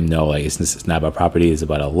let him know like it's not about property, it's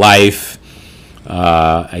about a life.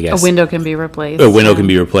 I guess a window can be replaced. A window can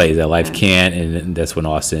be replaced. That life can't, and that's when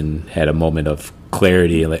Austin had a moment of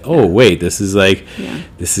clarity and like, oh wait, this is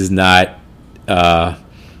not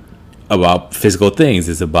about physical things.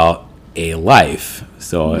 It's about a life.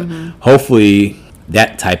 So hopefully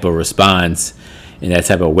that type of response and that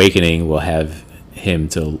type of awakening will have him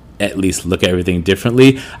to at least look at everything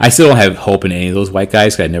differently. I still don't have hope in any of those white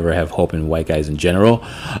guys, because I never have hope in white guys in general.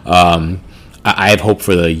 I have hope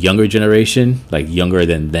for the younger generation, like younger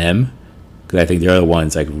than them, because I think they're the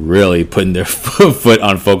ones like really putting their foot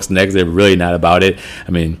on folks' necks. They're really not about it.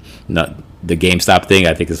 I mean, not the GameStop thing.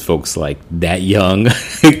 I think is folks like that young,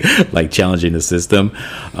 like challenging the system.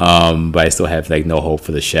 But I still have like no hope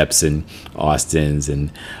for the Sheps and Austins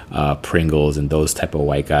and Pringles and those type of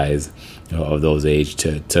white guys of those age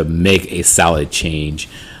to make a solid change.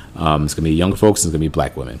 It's gonna be young folks. It's gonna be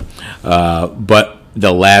black women. But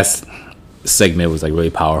the last segment was like really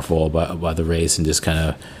powerful about the race, and just kind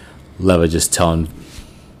of Leva just telling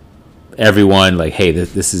everyone like, hey,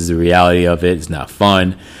 this is the reality of it. It's not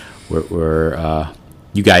fun. We're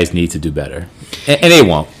you guys need to do better, and they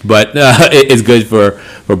won't. But it's good for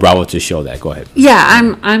Bravo to show that. Go ahead.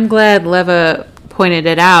 Yeah, I'm glad Leva pointed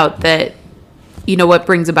it out that what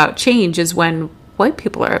brings about change is when white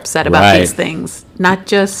people are upset about these things, not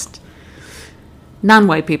just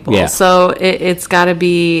non-white people. Yeah. So it's got to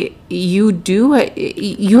be you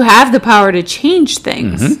have the power to change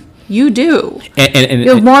things. Mm-hmm. You do. And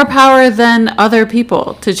you have more power than other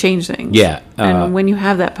people to change things. Yeah. And when you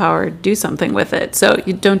have that power, do something with it. So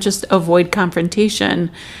you don't just avoid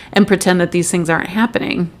confrontation and pretend that these things aren't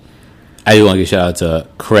happening. I do want to give a shout out to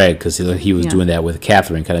Craig, because he was doing that with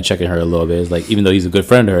Catherine, kind of checking her a little bit. It's like, even though he's a good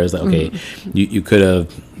friend to her, it's like, okay, you could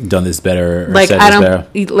have done this better, or said this better.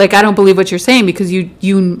 Like, I don't believe what you're saying, because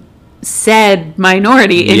you said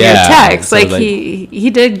minority in your text. So like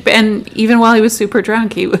he did, and even while he was super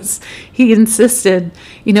drunk, he insisted,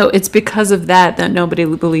 it's because of that nobody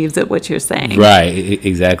believes at what you're saying. Right,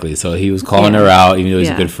 exactly. So he was calling her out, even though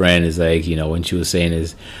he's a good friend. Is like, when she was saying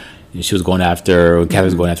she was going after, when Kevin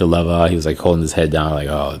was going after Leva, he was like holding his head down, like,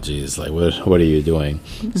 oh geez, like what are you doing?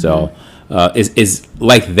 Mm-hmm. So it's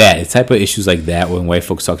like that. It's type of issues like that when white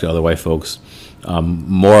folks talk to other white folks.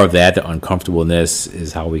 More of that, the uncomfortableness,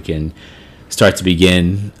 is how we can start to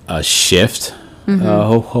begin a shift,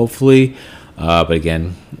 hopefully. But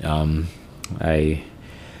again, I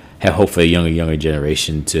have hope for the younger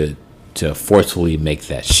generation to forcefully make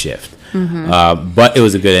that shift. But it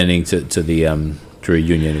was a good ending to the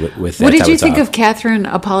reunion with that. What did you think of Catherine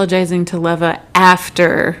apologizing to Leva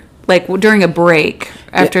after, like during a break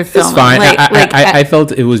after filming? It's fine. I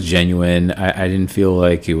felt it was genuine. I didn't feel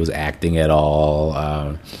like it was acting at all.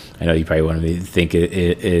 I know you probably wanted me to think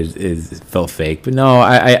it felt fake, but no,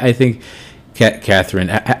 I think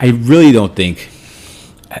Catherine, I really don't think,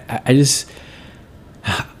 I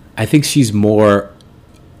think she's more,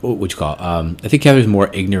 what you call I think Catherine's more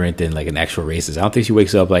ignorant than like an actual racist. I don't think she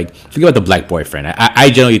wakes up like, forget about the black boyfriend. I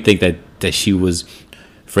generally think that she was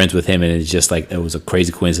friends with him, and it's just like it was a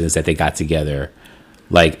crazy coincidence that they got together.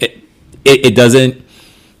 Like it doesn't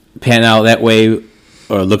pan out that way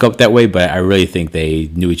or look up that way, but I really think they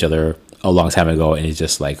knew each other a long time ago, and it's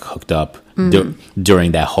just like hooked up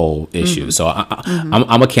during that whole issue. So I'm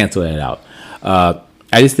gonna cancel it out. I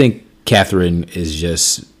just think Catherine is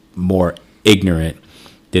just more ignorant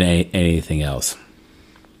than anything else.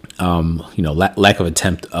 Lack of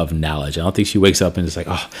attempt of knowledge. I don't think she wakes up and is like,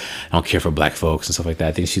 oh, I don't care for black folks and stuff like that.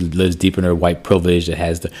 I think she lives deep in her white privilege. That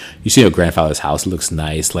has you see her grandfather's house, it looks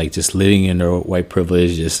nice. Like just living in her white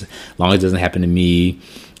privilege, just as long as it doesn't happen to me,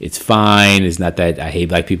 it's fine. It's not that I hate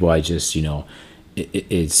black people. I just,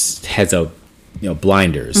 it's has a,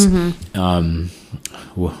 blinders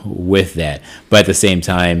with that. But at the same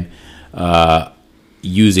time,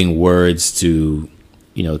 using words to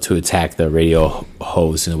attack the radio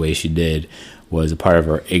host in the way she did was a part of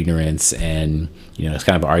her ignorance. And, it's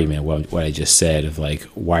kind of an argument what I just said of like,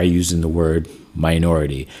 why are you using the word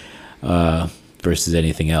minority versus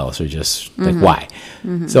anything else, or just like, why?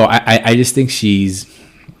 So I just think she's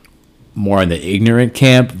more in the ignorant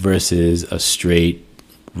camp versus a straight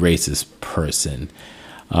racist person.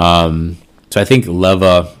 So I think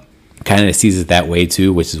Leva kind of sees it that way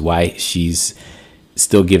too, which is why she's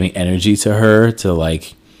still giving energy to her to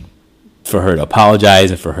like for her to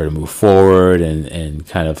apologize and for her to move forward and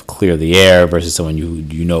kind of clear the air versus someone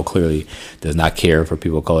clearly does not care for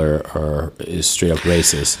people of color or is straight up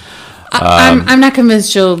racist. I'm not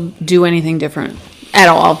convinced she'll do anything different at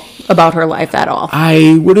all about her life at all.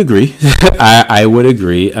 I would agree. I would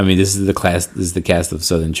agree. I mean, this is the cast of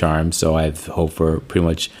Southern Charm, so I have hope for pretty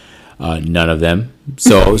much none of them.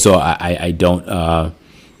 So I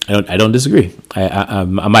don't disagree.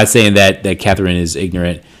 I'm not saying that Catherine is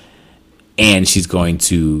ignorant and she's going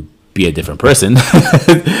to be a different person.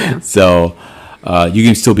 So you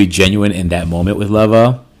can still be genuine in that moment with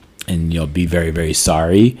Leva and be very, very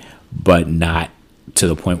sorry, but not to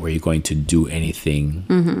the point where you're going to do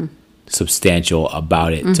anything substantial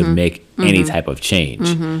about it to make any type of change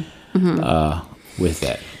with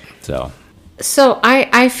that. So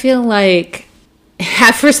I feel like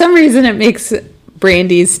for some reason it makes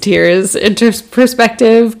Brandy's tears into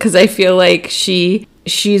perspective, because I feel like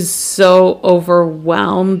she's so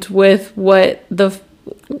overwhelmed with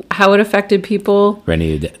how it affected people.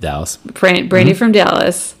 Brandy Dallas. Brandy from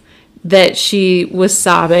Dallas, that she was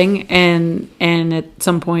sobbing and at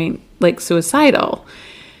some point like suicidal.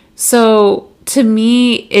 So to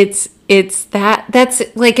me, it's that's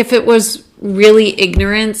like, if it was really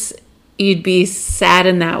ignorance, you'd be sad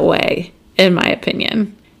in that way, in my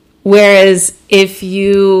opinion. Whereas if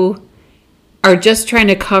you are just trying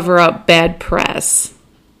to cover up bad press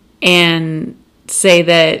and say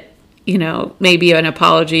that, maybe an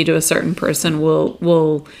apology to a certain person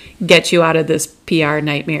will get you out of this PR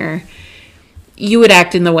nightmare, you would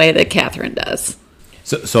act in the way that Catherine does.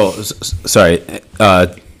 So sorry,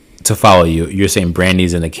 to follow you, you're saying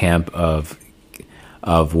Brandy's in the camp of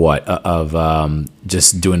what? Of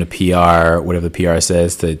just doing the PR, whatever the PR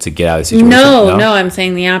says to get out of the situation? No, I'm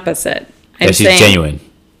saying the opposite. She's genuine.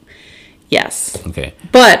 Yes. Okay.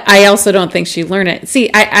 But I also don't think she learned it. See,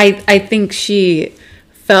 I think she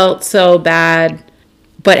felt so bad,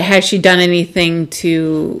 but has she done anything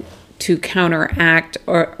to counteract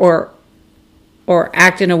or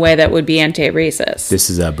act in a way that would be anti-racist? This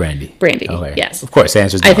is Brandy. Brandy, okay. Yes. Of course, the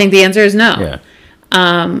answer is no. I think the answer is no.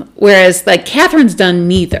 Yeah. Whereas, like, Catherine's done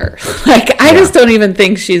neither. I just don't even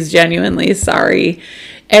think she's genuinely sorry.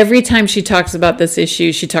 Every time she talks about this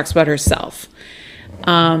issue, she talks about herself.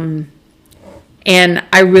 And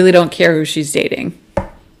I really don't care who she's dating.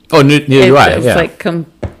 Oh, neither do I. It's like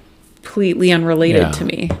completely unrelated to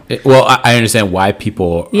me. Well, I understand why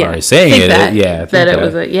people are saying it. That, it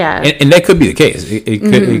was and that could be the case.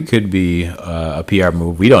 It could be a PR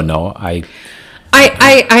move. We don't know. I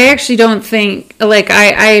actually don't think,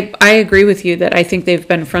 I agree with you that I think they've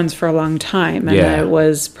been friends for a long time, and that it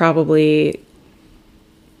was probably,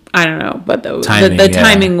 I don't know, but the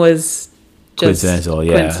timing was just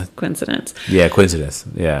coincidental. Coincidence. Yeah, coincidence.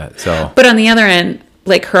 Yeah. So, but on the other end,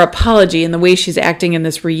 like, her apology and the way she's acting in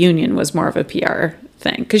this reunion was more of a PR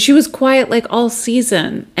thing, because she was quiet all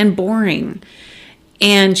season and boring.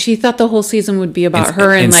 And she thought the whole season would be about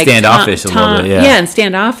her and standoffish a little bit. Yeah, and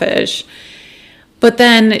standoffish. But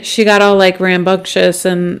then she got all rambunctious,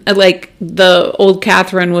 and the old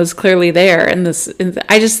Catherine was clearly there. And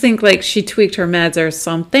I just think she tweaked her meds or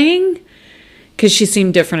something, because she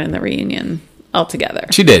seemed different in the reunion altogether.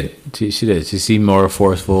 She did. She did. She seemed more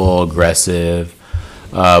forceful, aggressive.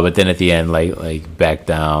 But then at the end, back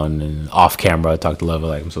down and off camera, talk to Leva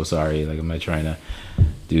I'm so sorry. I'm not trying to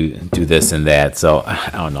do this and that. So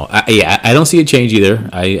I don't know. I don't see a change either.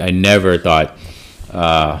 I never thought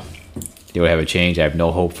they would have a change. I have no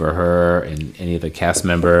hope for her and any other cast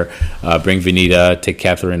member. Bring Venita, take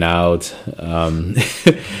Catherine out.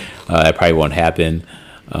 That probably won't happen.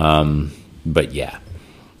 But yeah,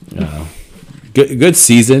 good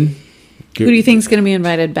season. Who do you think is going to be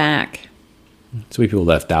invited back? So many people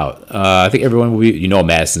left out. I think everyone will be.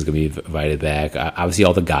 Madison's gonna be invited back. Obviously,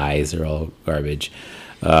 all the guys are all garbage,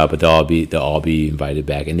 but they'll all be invited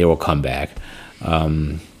back, and they will come back.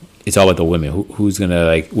 It's all about the women. Who's gonna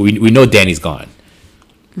like? We know Danny's gone,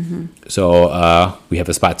 so we have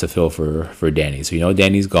a spot to fill for Danny. So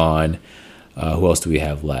Danny's gone. Who else do we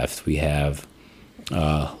have left? We have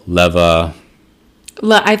Leva.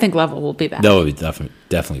 I think Leva will be back. That will be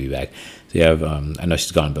definitely be back. So you have, I know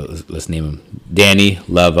she's gone, but let's name them: Danny,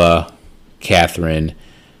 Leva, Catherine,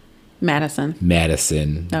 Madison.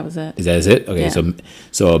 That was it. Is that it? Okay, Yeah.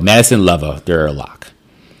 so Madison, Leva, they're a lock.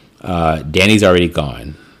 Danny's already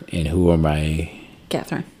gone, and who am I?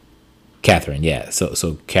 Catherine. Catherine, yeah.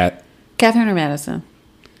 So Catherine or Madison?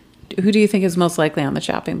 Who do you think is most likely on the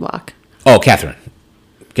chopping block? Oh, Catherine.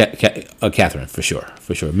 Catherine for sure.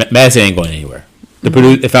 Madison ain't going anywhere.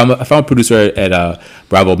 If I'm a producer at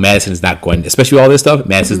Bravo, Madison is not going, especially with all this stuff.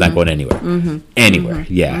 Madison's not going anywhere.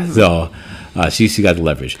 Yeah. So she got the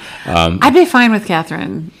leverage. I'd be fine with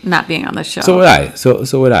Catherine not being on the show. So would I. So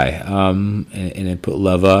would I. And then put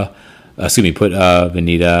Leva. Put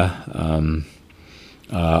Vanita. And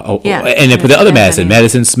then put the other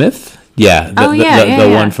Madison Smith. Yeah.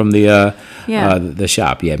 The one from the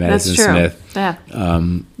shop. Yeah, Madison Smith. Yeah.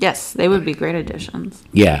 Yes, they would be great additions.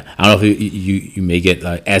 Yeah, I don't know if you may get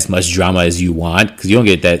as much drama as you want, because you don't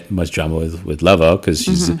get that much drama with Leva, because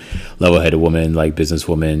she's a level-headed woman, like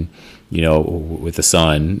businesswoman, with a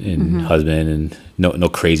son and husband, and no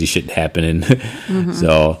crazy shit happening.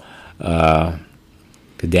 So, because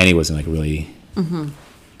Danny wasn't like really.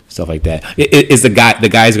 Stuff like that. It's the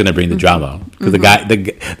guy's going to bring the drama, because the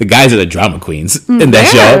guys are the drama queens in that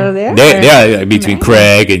show. They're like, between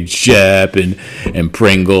Craig and Shep and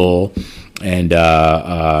Pringle, and to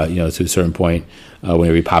a certain point,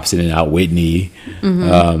 whenever he pops in and out, Whitney.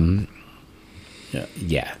 The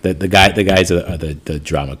guys are the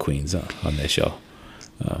drama queens on that show.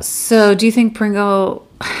 So do you think Pringle?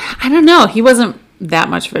 I don't know. He wasn't that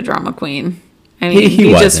much of a drama queen. I mean, he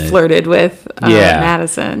just flirted with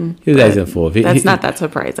Madison. He was acting fool. That's not that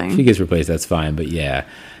surprising. If he gets replaced, that's fine. But yeah.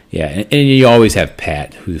 And you always have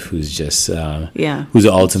Pat, who's just who's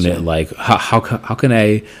the ultimate like how can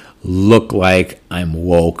I look like I'm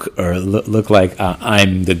woke, or look like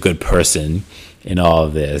I'm the good person in all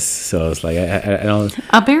of this? So it's like I don't.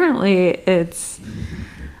 Apparently, it's.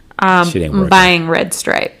 Buying Red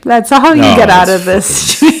Stripe. That's how you get out of this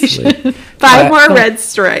situation. Buy more Red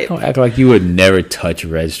Stripe. Don't act like you would never touch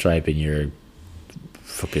Red Stripe in your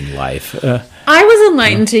fucking life. I was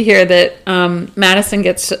enlightened to hear that Madison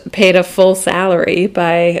gets paid a full salary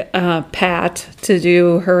by Pat to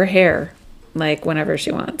do her hair, like whenever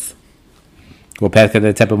she wants. Well, Pat's got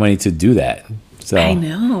that type of money to do that. So I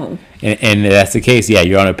know. And that's the case. Yeah,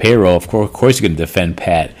 you're on a payroll. Of course you're going to defend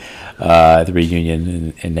Pat. At the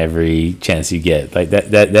reunion and every chance you get, like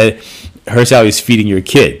that her salary is feeding your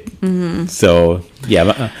kid. So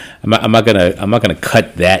yeah, I'm not gonna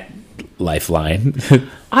cut that lifeline.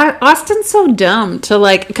 Austin's so dumb to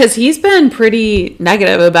because he's been pretty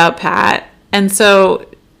negative about Pat, and so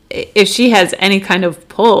if she has any kind of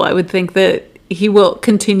pull, I would think that he will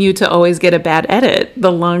continue to always get a bad edit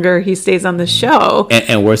the longer he stays on the show.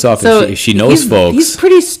 And worse off, if she knows folks, he's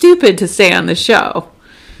pretty stupid to stay on the show.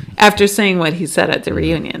 After saying what he said at the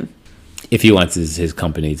reunion. If he wants his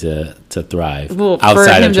company to thrive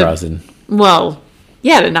outside of Charleston. To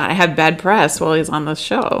not have bad press while he's on the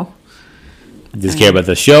show. Does he care about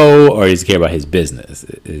the show, or does he care about his business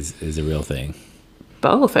is the real thing?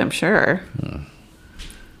 Both, I'm sure.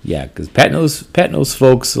 Yeah, because Pat knows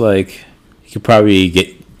folks, like, he could probably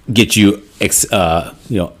get you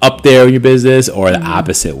up there in your business, or the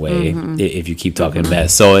opposite way if you keep talking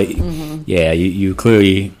mess. So yeah, you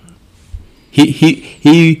clearly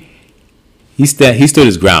he stood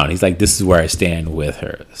his ground. He's like, this is where I stand with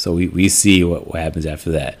her. So we see what happens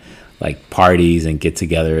after that, like parties and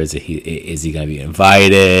get-togethers. Is he going to be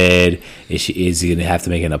invited? Is he going to have to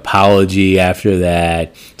make an apology after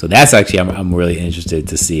that? So that's actually I'm really interested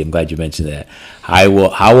to see. I'm glad you mentioned that. How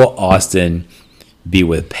will Austin be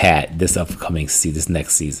with Pat this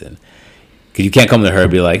next season? Because you can't come to her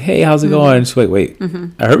and be like, hey, how's it going? Just wait. I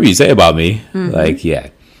heard what you say about me. Like, yeah.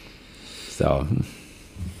 So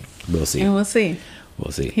we'll see. Yeah, we'll see.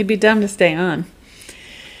 He'd be dumb to stay on.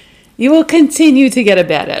 You will continue to get a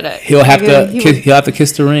bad edit. He'll have to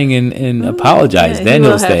kiss the ring and apologize. Yeah, then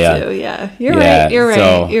he'll stay on. Yeah, you're right.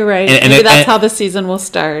 And maybe that's how the season will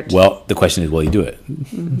start. Well, the question is, will he do it?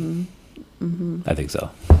 I think so.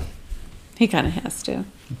 He kind of has to.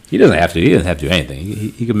 He doesn't have to. He doesn't have to do anything.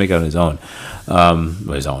 He can make it on his own.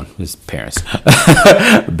 His parents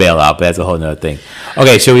bail out. But that's a whole nother thing.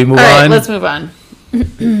 Okay, shall we move All right, on? let's move on.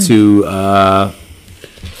 To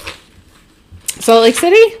Salt Lake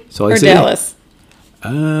City Salt Lake or City? Dallas?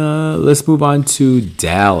 let's move on to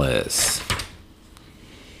Dallas.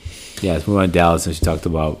 Yeah, let's move on to Dallas since you talked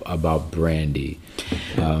about Brandy.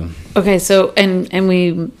 Okay, so and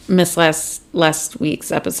we missed last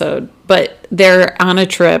week's episode, but they're on a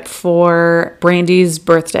trip for Brandy's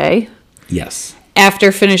birthday Yes.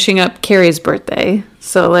 after finishing up Carrie's birthday.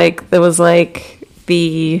 So like there was like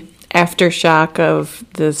the aftershock of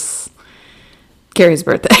this Carrie's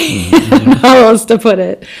birthday. I don't know how else to put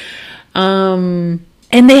it. And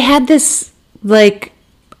they had this like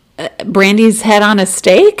Brandy's head on a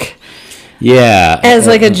stake. Yeah. As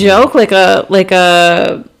like a joke, like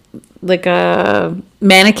a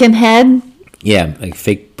mannequin head. Yeah, like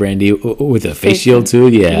fake Brandy with a face shield too.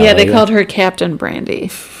 Yeah. Yeah, they like called her Captain Brandy.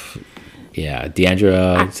 Yeah,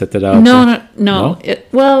 Deandra set that up. No. No?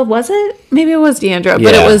 Well, was it? Maybe it was Deandra,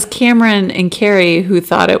 but Yeah. it was Cameron and Carrie who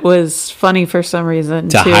thought it was funny for some reason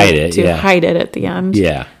To hide it, yeah. hide it at the end.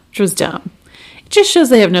 Yeah. Which was dumb. It just shows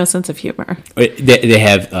they have no sense of humor. They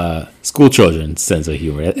have school children's sense of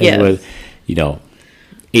humor. That's Yes. what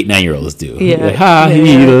 8, 9-year-olds do. Yeah. Like, ha,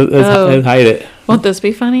 Yeah. let's hide it. Won't this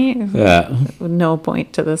be funny? Yeah. No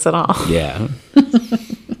point to this at all. Yeah.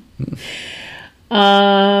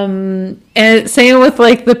 And same with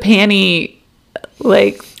like the panty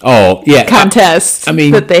like Oh, yeah. contest I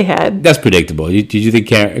mean, that they had. That's predictable. Did you think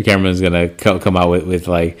Cameron's gonna come out with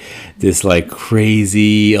like this like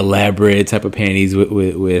crazy elaborate type of panties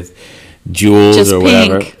with jewels Just or pink.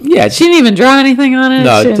 whatever? Yeah, She didn't even draw anything on it. She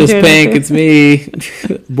no, didn't just do pink. anything. It's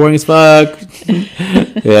me. Boring as fuck.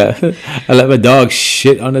 Yeah, I let my dog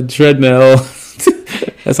shit on a treadmill.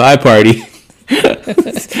 That's how I party.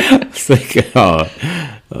 It's like, oh,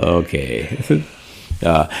 okay.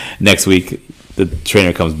 Next week, the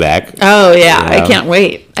trainer comes back. Oh yeah, Yeah. I can't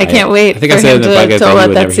wait. I can't wait I think for I said him in the podcast to that he let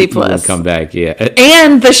would that never- C he would plus. come back. Yeah,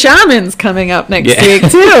 And the shaman's coming up next Yeah. week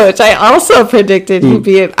too, which I also predicted he'd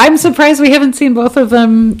be. I'm surprised we haven't seen both of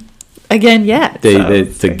them again yet. they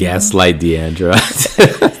to gaslight Deandra.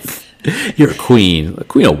 You're a queen. A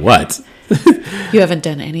queen of what? You haven't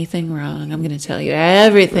done anything wrong. I'm going to tell you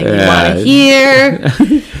everything you Yeah. want to hear.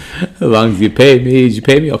 As long as you pay me, did you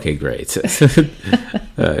pay me? Okay, great.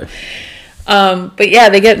 But yeah,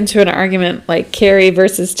 they get into an argument like Carrie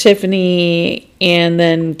versus Tiffany, and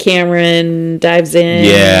then Cameron dives in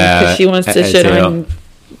Yeah, because she wants to I shit know.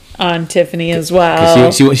 on Tiffany as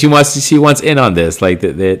well. she wants in on this. Like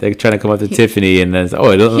they're trying to come up to Tiffany, and then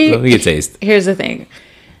let me get a taste. Here's the thing.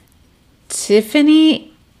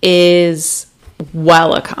 Tiffany is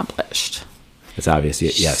well accomplished. It's obvious.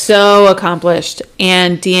 Yes. So accomplished.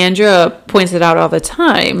 And Deandra points it out all the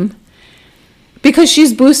time because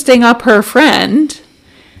she's boosting up her friend.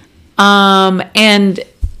 And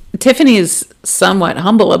Tiffany is somewhat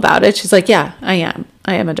humble about it. She's like, yeah, I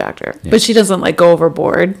am a doctor. Yeah. But she doesn't like go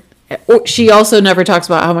overboard. She also never talks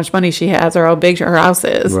about how much money she has or how big her house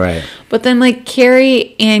is. Right. But then like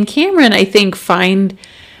Carrie and Cameron, I think,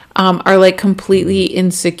 are like completely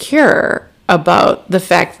insecure about the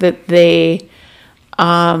fact that they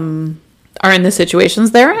are in the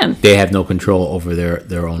situations they're in. They have no control over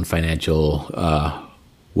their own financial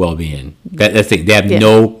well-being. That's the thing. They have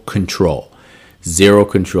no control. Zero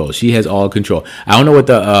control. She has all control. I don't know what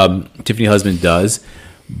the Tiffany husband does,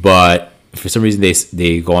 but for some reason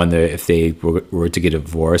they go on there. If they were to get a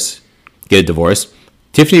divorce,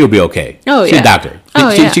 Tiffany will be okay. Oh, She's yeah. a doctor.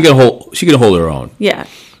 Oh, she, yeah. she can hold her own. Yeah.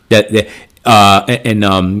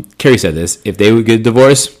 Carrie said this. If they would get a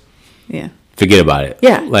divorce, Yeah. forget about it.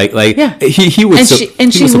 Yeah. Like Yeah. he would.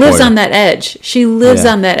 And she lives on that. that edge. She lives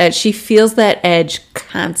Yeah. on that edge. She feels that edge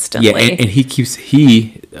constantly. Yeah, and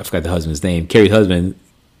I forgot the husband's name. Carrie's husband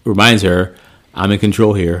reminds her, I'm in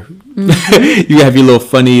control here. Mm-hmm. You have your little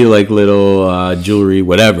funny, like little jewelry,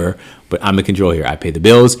 whatever, but I'm in control here. I pay the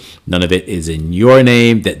bills. None of it is in your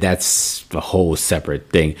name. That's a whole separate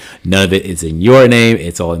thing. None of it is in your name.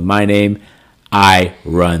 It's all in my name. I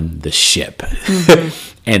run the ship. Mm-hmm.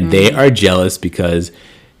 And they are jealous because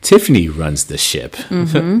Tiffany runs the ship.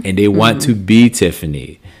 Mm-hmm. And they want to be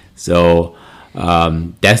Tiffany. So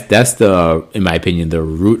that's the, in my opinion, the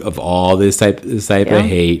root of all this type of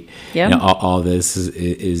hate. Yeah. You know, all this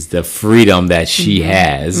is the freedom that she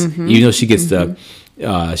has, even though she gets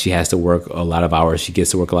she has to work a lot of hours. She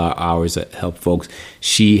gets to work a lot of hours to help folks.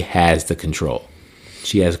 She has the control.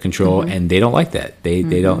 She has control, and they don't like that. They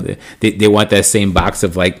don't. They want that same box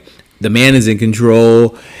of like the man is in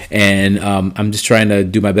control, and I'm just trying to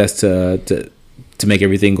do my best to make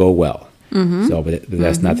everything go well. So, but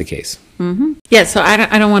that's not the case. Yeah, so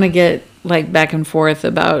I don't want to get like back and forth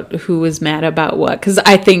about who is mad about what, because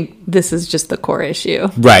I think this is just the core issue.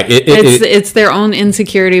 Right. It's their own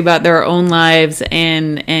insecurity about their own lives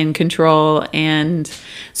and control, and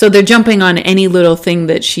so they're jumping on any little thing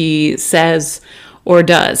that she says or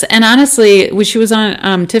does. And honestly, when she was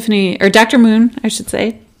on Tiffany, or Dr. Moon, I should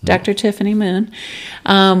say, Dr. Tiffany Moon,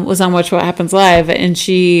 was on Watch What Happens Live, and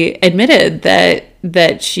she admitted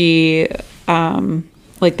that she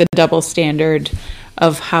like the double standard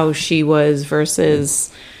of how she was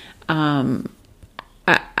versus how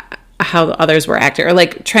the others were acting, or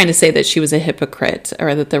like trying to say that she was a hypocrite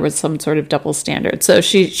or that there was some sort of double standard. So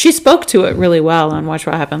she spoke to it really well on Watch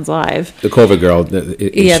What Happens Live. The Covert girl. The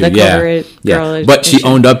Covert girl. But she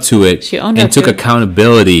owned up to it. She owned and up took to it.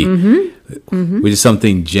 accountability, which is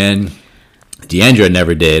something Deandra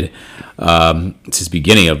never did since the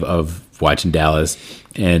beginning of watching Dallas.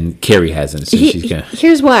 And Carrie hasn't. So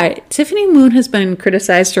Here's why. Tiffany Moon has been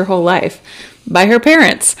criticized her whole life by her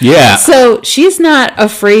parents. Yeah. So she's not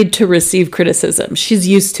afraid to receive criticism. She's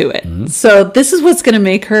used to it. So this is what's going to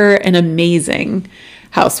make her an amazing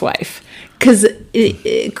housewife. Because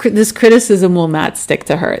this criticism will not stick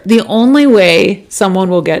to her. The only way someone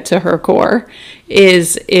will get to her core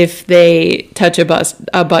is if they touch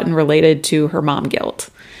a button related to her mom guilt.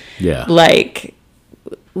 Yeah. Like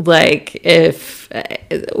if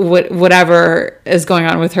whatever is going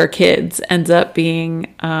on with her kids ends up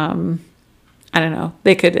being I don't know,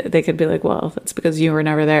 they could be like, well, that's because you were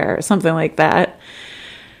never there or something like that,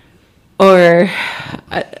 or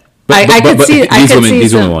I could see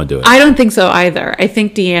these women won't do it. I don't think so either. I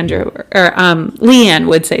think Deandra or Leanne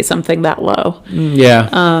would say something that low.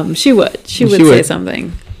 She would say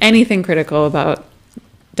something, anything critical about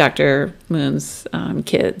Dr. Moon's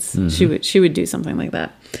kids. She would do something like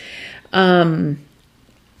that. So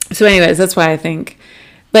anyways, that's why I think,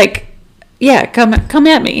 like, yeah, come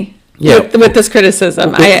at me with this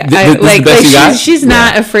criticism. She's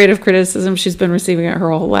not afraid of criticism. She's been receiving it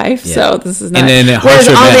her whole life. Yeah. So this is not. Whereas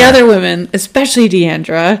all the other women, especially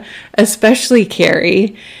Deandra, especially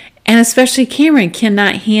Carrie, and especially Cameron,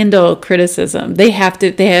 cannot handle criticism. They have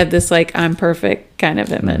this like, I'm perfect kind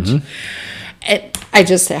of image. I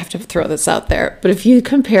just have to throw this out there. But if you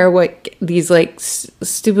compare what these like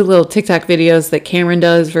stupid little TikTok videos that Cameron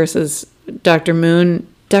does versus Dr. Moon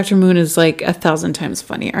is like 1,000 times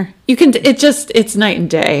funnier. It's night and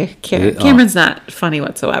day. Cameron's not funny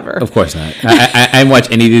whatsoever. Of course not. I haven't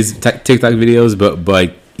watched any of these TikTok videos,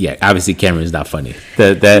 but yeah, obviously Cameron's not funny.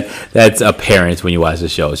 That's apparent when you watch the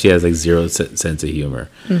show. She has like zero sense of humor.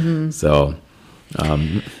 So.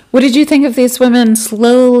 What did you think of these women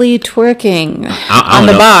slowly twerking on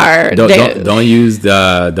the bar? Don't use. It's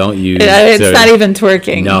not even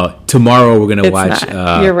twerking. No, tomorrow we're gonna watch.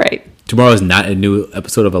 You're right. Tomorrow is not a new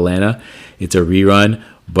episode of Atlanta. It's a rerun,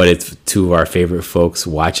 but it's two of our favorite folks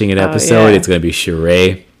watching an episode. Yeah. It's gonna be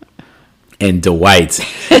Sheree and Dwight.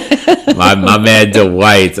 my man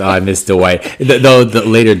Dwight. Oh, I miss Dwight. Though the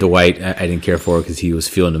later Dwight, I didn't care for because he was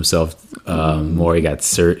feeling himself more. He got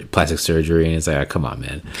plastic surgery, and it's like, oh, come on,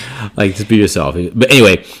 man, like just be yourself. But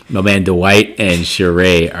anyway, my man Dwight and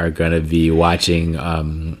Sheree are gonna be watching,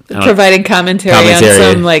 providing commentary on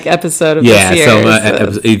some like episode of this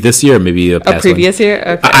year. This year, maybe a previous year.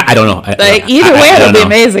 Okay. I don't know. Either way, it'll be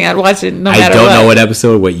amazing. I'd watch it no matter what. I don't know what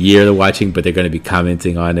episode, what year they're watching, but they're going to be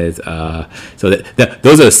commenting on it. So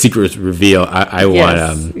those are the secret reveal. I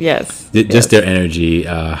want just their energy.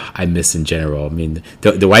 I miss in general. I mean,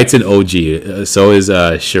 the White's an OG. So is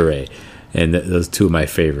Sheree, and those two of my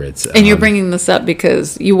favorites. And you're bringing this up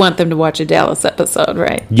because you want them to watch a Dallas episode,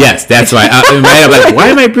 right? Yes, that's right. I'm like, why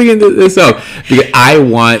am I bringing this up? Because I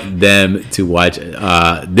want them to watch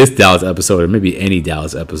this Dallas episode, or maybe any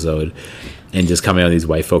Dallas episode, and just coming on these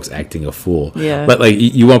white folks acting a fool. Yeah. But like,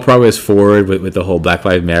 you want progress forward with the whole Black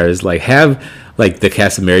Lives Matters. Like, have like the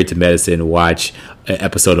cast of Married to Medicine watch an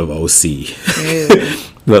episode of OC.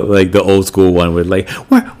 But like the old school one with like,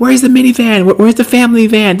 where's the minivan? Where's the family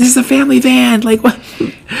van? This is a family van. Like, what?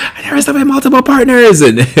 I never saw my multiple partners,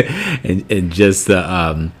 and just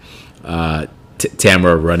the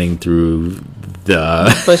Tamara running through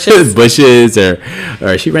the bushes,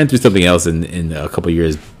 or she ran through something else in a couple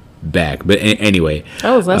years back. But anyway,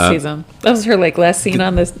 that was last season. That was her like last scene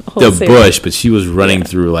on this whole the series. bush, but she was running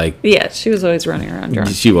through like, yeah, she was always running around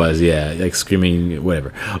drunk. She was, yeah, like screaming,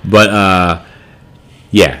 whatever. But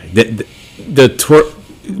yeah, the twerk.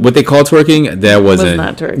 what they call twerking, that wasn't.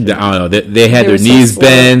 not twerking. I don't know. They had They their were so knees slow.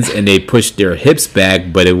 bent and they pushed their hips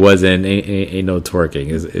back, but it wasn't. Ain't no twerking.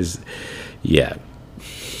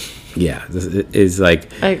 Yeah. This is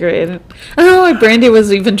like I agree. I don't know what Brandy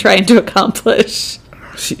was even trying to accomplish.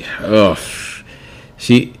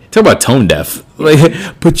 she talk about tone deaf.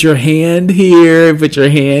 Like, put your hand here, and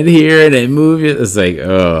then move it. It's like,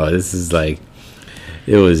 this is like,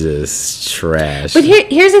 it was just trash. But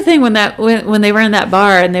here's the thing: when they were in that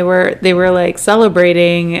bar and they were like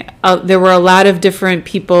celebrating, there were a lot of different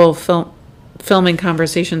people filming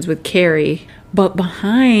conversations with Carrie. But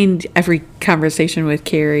behind every conversation with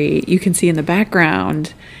Carrie, you can see in the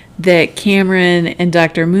background that Cameron and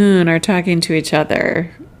Dr. Moon are talking to each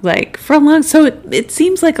other, like for a long. So it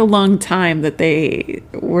seems like a long time that they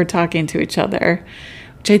were talking to each other,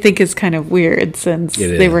 which I think is kind of weird since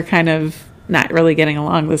It is. they were kind of not really getting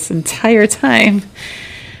along this entire time.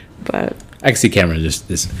 But I can see Cameron just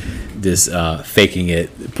this faking it,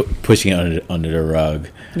 pushing it under the rug,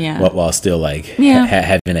 Yeah. while still like Yeah,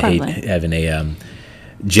 having a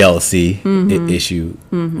jealousy issue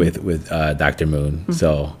with Dr. Moon.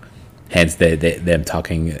 So hence them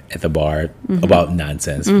talking at the bar about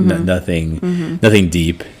nonsense, nothing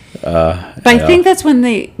deep. But I think that's when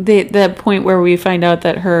the point where we find out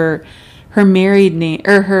that her married name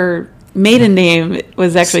or her maiden name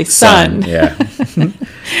was actually Sun. Yeah, And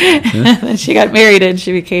then she got married and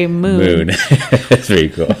she became Moon. That's very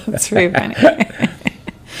cool. That's very funny.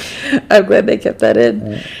 I'm glad they kept that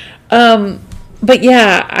in. But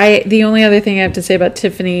yeah, the only other thing I have to say about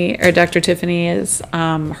Tiffany or Dr. Tiffany is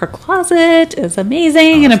her closet is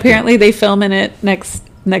amazing, and apparently they film in it next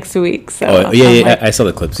week. So Oh yeah, I'm, like, I saw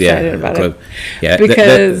the clips. Yeah, excited about the clip. it. Yeah,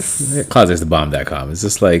 Because- closet'sthebomb.com. It's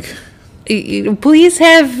just like, please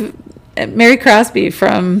have Mary Crosby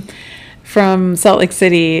from Salt Lake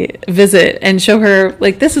City visit and show her,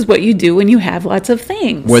 like, this is what you do when you have lots of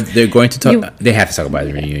things. where they're going to talk. They have to talk about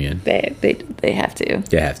the reunion. They have to.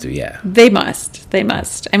 They have to. Yeah. They must.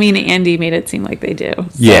 I mean, Andy made it seem like they do. So.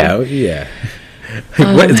 Yeah.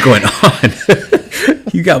 What is going on?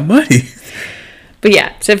 You got money. But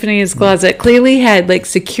yeah, Tiffany's closet clearly had like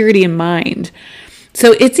security in mind.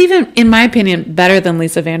 So it's even, in my opinion, better than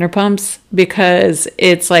Lisa Vanderpump's because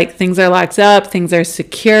it's like things are locked up, things are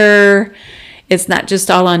secure. It's not just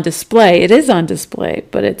all on display. It is on display,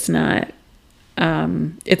 but it's not.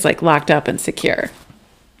 It's like locked up and secure.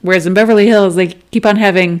 Whereas in Beverly Hills, they keep on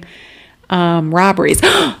having robberies.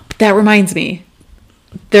 That reminds me.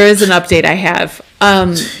 There is an update I have.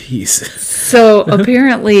 Jeez. So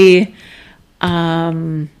apparently,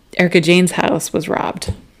 Erica Jane's house was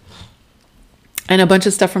robbed. And a bunch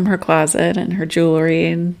of stuff from her closet and her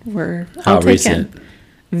jewelry were all taken. Recent?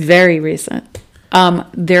 Very recent.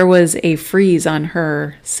 There was a freeze on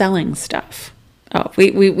her selling stuff. Oh, we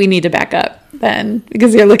need to back up then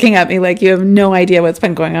because you're looking at me like you have no idea what's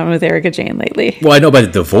been going on with Erica Jane lately. Well, I know about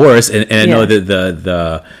the divorce, and I know Yeah.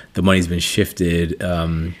 that the money's been shifted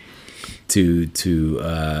to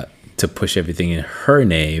push everything in her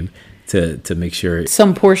name to make sure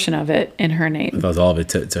Some portion of it in her name. it was all of it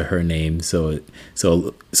to her name. So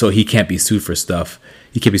he can't be sued for stuff.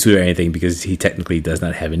 He can't be sued for anything because he technically does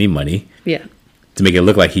not have any money. Yeah. To make it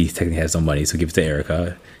look like he technically has some money, so give it to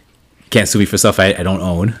Erica. Can't sue me for stuff I don't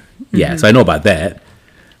own. Yeah, so I know about that.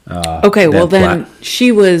 Okay, well that then plot.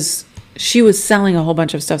 she was selling a whole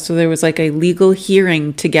bunch of stuff, so there was like a legal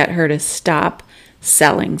hearing to get her to stop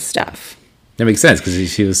selling stuff. That makes sense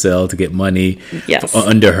because she was sell to get money Yes.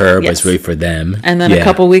 under her, but it's Yes. really for them. And then Yeah. a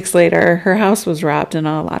couple weeks later, her house was robbed, and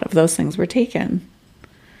a lot of those things were taken.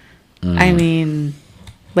 I mean,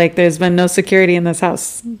 like, there's been no security in this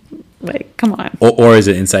house. Like, come on. Or is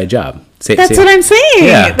it an inside job? That's what I'm saying.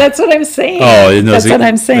 Yeah. That's what I'm saying. Oh, no, That's what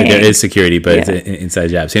I'm saying. There is security, but it's Yeah. an inside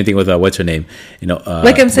job. Same thing with what's her name?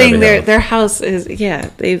 Like I'm saying, Beverly Hills. their house is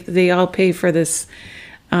they all pay for this.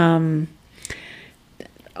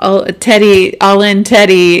 Teddy,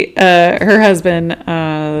 her husband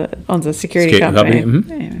owns a security company.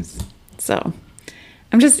 Mhm. Anyways, so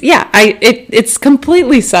I'm just it's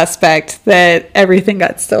completely suspect that everything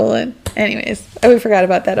got stolen. Anyways, we forgot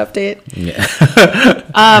about that update.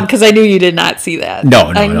 Yeah. Because I knew you did not see that.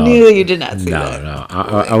 No. I knew you did not see that. No.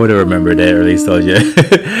 I would have remembered it, or at least told you.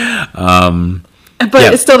 But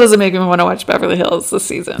Yeah. it still doesn't make me want to watch Beverly Hills this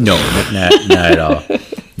season. No, not at all.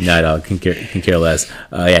 Not at all. Can care less.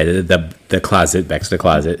 The closet. Back to the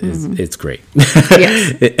closet. It's great.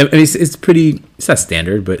 Yes. I mean, it's pretty. It's not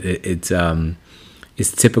standard, but it's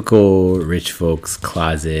typical rich folks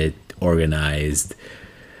closet, organized.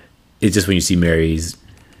 It's just when you see Mary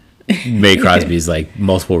Crosby's like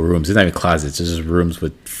multiple rooms. It's not even closets. It's just rooms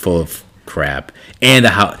full of crap. And the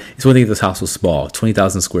house. It's one thing. This house was small,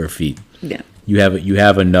 20,000 square feet. Yeah. You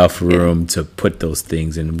have enough room to put those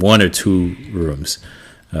things in 1 or 2 rooms.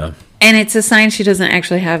 And it's a sign she doesn't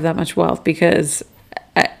actually have that much wealth, because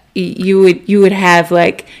you would have,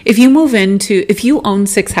 like, if you own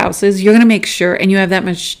 6 houses, you're gonna make sure, and you have that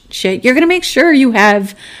much shit, you're gonna make sure you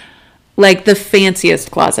have like the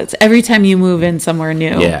fanciest closets every time you move in somewhere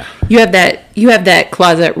new. Yeah, you have that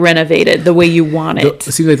closet renovated the way you want it.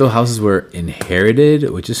 It seems like those houses were inherited,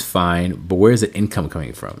 which is fine, but where's the income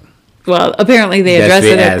coming from? Well, apparently they address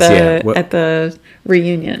it at the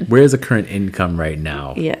reunion. Where's the current income right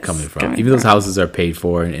now coming from? Even those houses are paid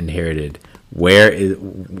for and inherited. Where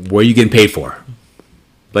are you getting paid for?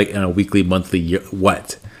 Like on a weekly, monthly, year,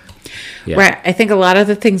 what? Yeah. Right. I think a lot of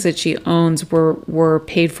the things that she owns were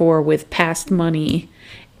paid for with past money,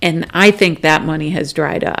 and I think that money has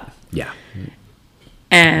dried up. Yeah.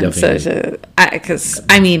 And definitely. so, because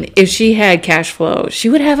I mean, if she had cash flow, she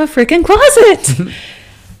would have a freaking closet.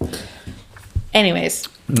 Anyways,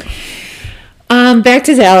 back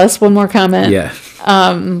to Dallas. One more comment. Yeah.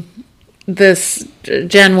 This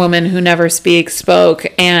Jen woman who never speaks spoke,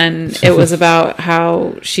 and it was about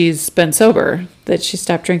how she's been sober, that she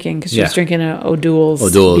stopped drinking because she was drinking a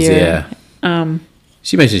O'Doul's beer. Yeah.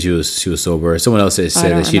 She mentioned she was sober. Someone else said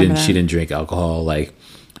that she didn't drink alcohol I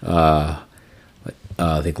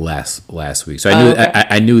think last week. So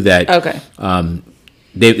I knew that. Okay.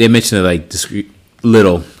 They mentioned it like discreet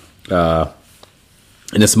little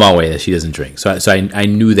in a small way that she doesn't drink. So I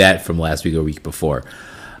knew that from last week or week before.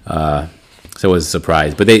 So it was a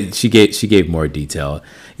surprise, but she gave more detail.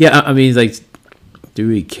 Yeah, I mean, like, do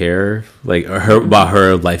we care like about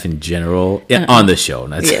her life in general on the show?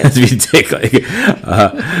 Not to be take like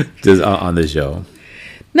just on the show.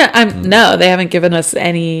 No, they haven't given us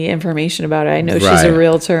any information about it. I know she's a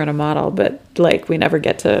realtor and a model, but like we never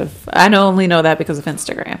get to. I only know that because of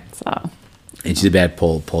Instagram. So. And she's a bad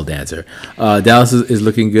pole dancer. Dallas is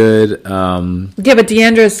looking good. Yeah, but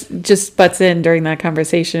Deandra just butts in during that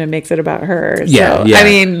conversation and makes it about her. Yeah. I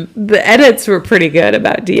mean, the edits were pretty good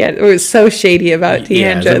about Deandra. It was so shady about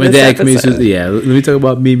Deandra. So my dad let me talk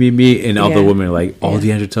about me, and all the women are like, all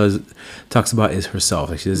Deandra talks about is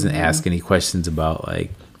herself. Like she doesn't ask any questions about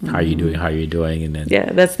like how are you doing, and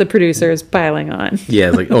then that's the producers piling on.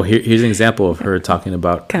 It's like, oh, here's an example of her talking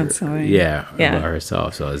about counseling. About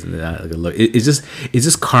herself. So isn't that like a look? It's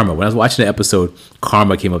just karma. When I was watching the episode,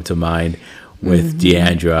 karma came up to mind with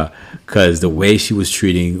Deandra, because the way she was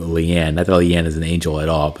treating Leanne, not that Leanne is an angel at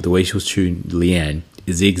all, but the way she was treating Leanne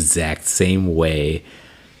is the exact same way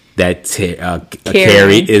that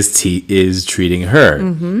Carrie is treating her.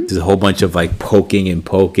 There's a whole bunch of like poking, and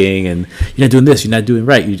you're not doing this, you're not doing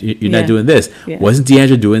right, you're not doing this. Wasn't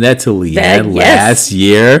Deandra doing that to Leanne last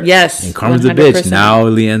year? Yes. And Carmen's 100%. A bitch. Now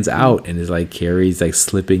Leanne's out, and it's like Carrie's like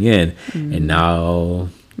slipping in, and now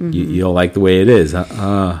you don't like the way it is.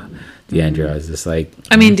 Deandra is just like.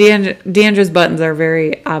 I mean, Deandra's buttons are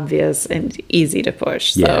very obvious and ezy to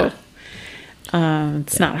push. So.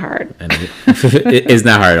 It's not hard. It's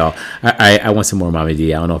not hard at all. I want some more Mommy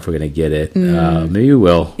D. I don't know if we're gonna get it. Maybe we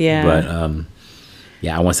will. Yeah. But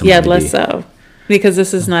I want some. Mommy less D. so, because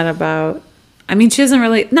this is not about. I mean, she doesn't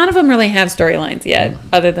really. None of them really have storylines yet,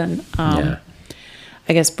 other than I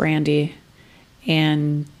guess Brandy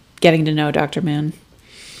and getting to know Dr. Mann.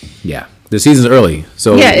 Yeah, the season's early,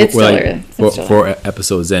 so it's we're still like 4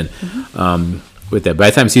 episodes in. With that, by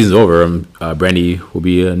the time season's over, Brandy will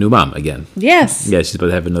be a new mom again. Yes. Yeah, she's about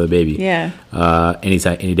to have another baby. Yeah. Any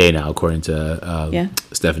day now, according to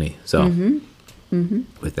Stephanie. So,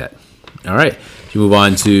 with that, all right, you move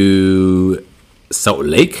on to Salt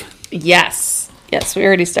Lake. Yes. We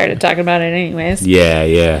already started talking about it, anyways.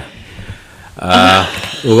 Yeah.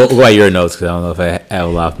 We'll go by your notes because I don't know if I have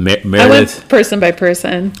a lot. Meredith. I went person by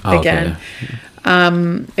person again.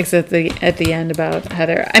 Okay. Except at the end about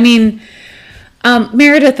Heather. I mean.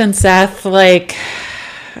 Meredith and Seth, like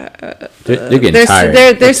they're getting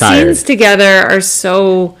tired. Their scenes together are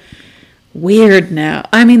so weird now.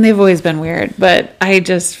 I mean, they've always been weird, but I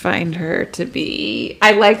just find her to be.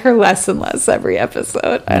 I like her less and less every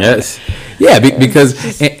episode. Yes,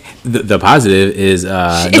 because the positive is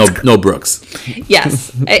no Brooks. Yes,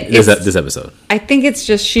 this episode. I think it's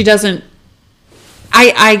just she doesn't.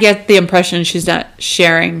 I get the impression she's not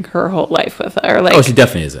sharing her whole life with her. Like, she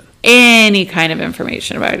definitely isn't. Any kind of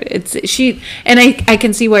information about it. I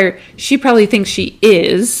can see where she probably thinks she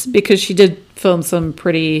is, because she did film some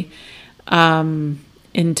pretty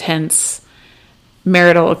intense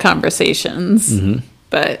marital conversations.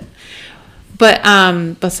 But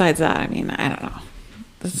besides that, I mean, I don't know.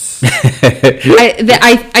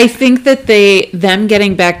 I think that them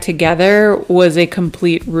getting back together was a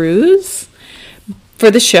complete ruse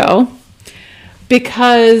for the show,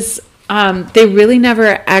 because they really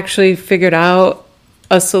never actually figured out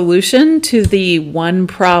a solution to the one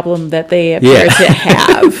problem that they appear to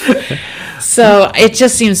have. So it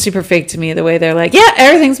just seems super fake to me, the way they're like, yeah,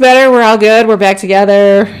 everything's better, we're all good, we're back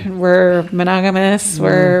together, we're monogamous,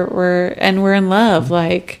 we're in love.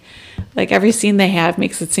 Like every scene they have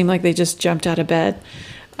makes it seem like they just jumped out of bed.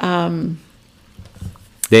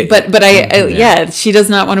 She does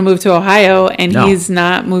not want to move to Ohio, and he's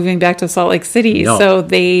not moving back to Salt Lake City. No. So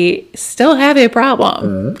they still have a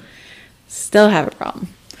problem. So,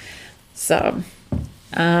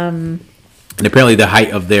 and apparently the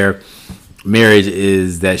height of their marriage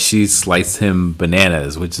is that she sliced him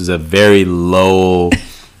bananas, which is a very low.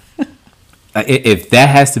 If that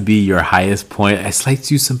has to be your highest point, I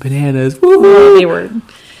sliced you some bananas. Woo-hoo.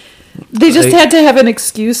 They just had to have an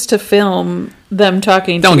excuse to film them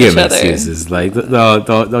talking to each other. Don't give them excuses. Don't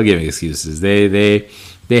give them excuses.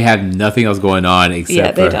 They have nothing else going on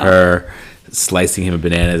except for her slicing him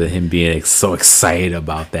bananas and him being so excited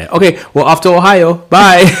about that. Okay, well, off to Ohio.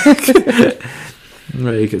 Bye.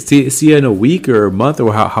 See you in a week or a month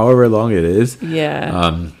or however long it is.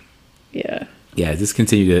 Yeah. Just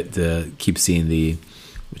continue to keep seeing the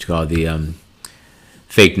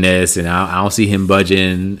fakeness, and I don't see him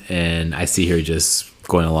budging, and I see her just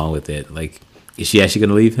going along with it. Like, is she actually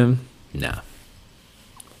gonna leave him? No.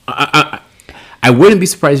 I wouldn't be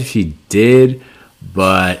surprised if she did,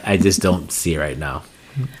 but I just don't see it right now.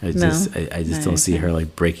 I just don't see her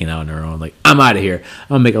like breaking out on her own. Like, I'm out of here. I'm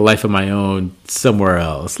gonna make a life of my own somewhere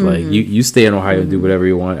else. Mm-hmm. Like, you stay in Ohio and do whatever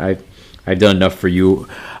you want. I've done enough for you.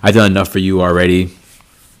 I've done enough for you already.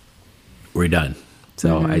 We're done.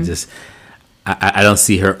 So I don't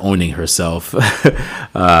see her owning herself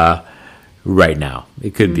right now.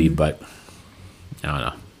 It could be, but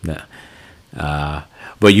I don't know.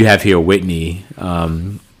 But you have here Whitney.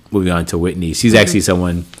 Moving on to Whitney. She's actually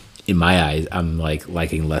someone, in my eyes, I'm like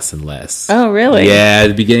liking less and less. Oh, really? Yeah. At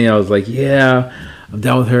the beginning, I was like, yeah, I'm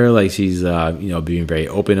down with her. Like, she's being very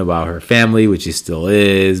open about her family, which she still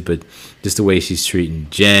is, but just the way she's treating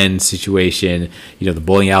Jen's situation. The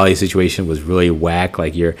bowling alley situation was really whack.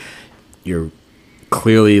 Like, you're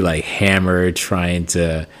clearly like hammered trying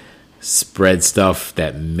to spread stuff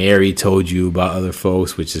that Mary told you about other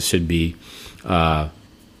folks, which should be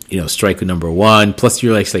strike number one. Plus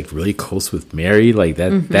you're like really close with Mary, like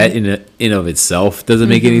that in of itself doesn't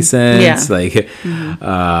make any sense.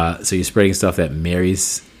 So you're spreading stuff that Mary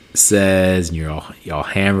says, and you're all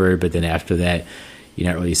hammered, but then after that you're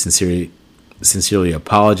not really sincerely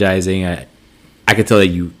apologizing. I can tell that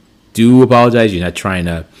you do apologize. You're not trying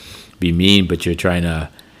to be mean, but you're trying to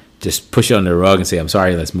just push it under the rug and say, I'm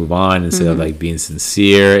sorry, let's move on, instead of like being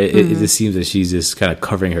sincere. It just seems that she's just kind of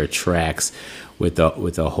covering her tracks with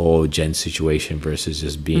the whole Jen situation versus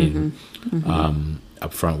just being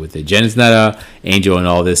upfront with it. Jen's not a angel in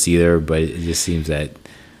all this either, but it just seems that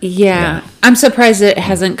I'm surprised it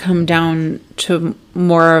hasn't come down to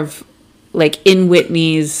more of like in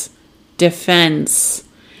Whitney's defense,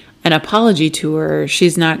 an apology to her.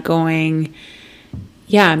 She's not going,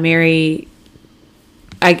 Mary,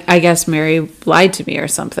 I guess Mary lied to me or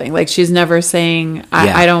something. Like, she's never saying,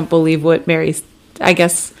 I don't believe what Mary's, I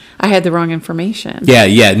guess I had the wrong information.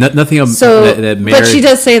 Nothing that Mary... But she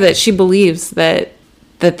does say that she believes that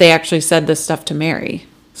they actually said this stuff to Mary.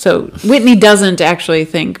 So Whitney doesn't actually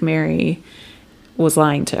think Mary was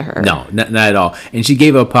lying to her. No, not at all. And she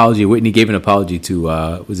gave an apology. Whitney gave an apology to,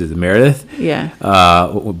 was it Meredith? Yeah.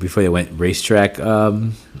 Before they went racetrack.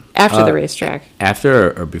 After the racetrack.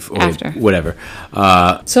 After or before? After. Whatever.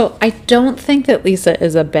 So I don't think that Lisa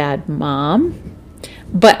is a bad mom,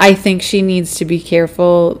 but I think she needs to be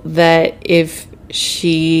careful that if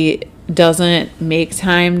she doesn't make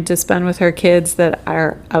time to spend with her kids that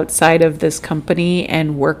are outside of this company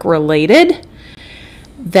and work related,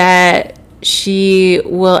 that she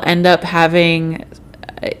will end up having,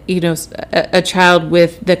 a child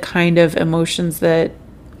with the kind of emotions that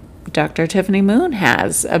Dr. Tiffany Moon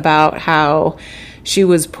has about how she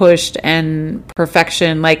was pushed and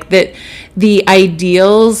perfection, like that the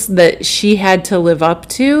ideals that she had to live up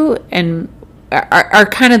to and are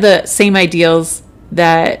kind of the same ideals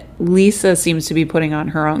that Lisa seems to be putting on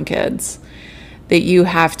her own kids, that you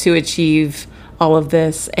have to achieve all of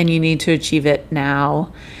this and you need to achieve it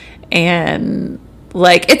now. And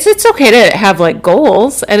like, it's okay to have like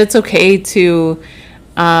goals, and it's okay to,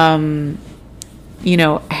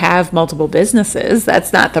 have multiple businesses.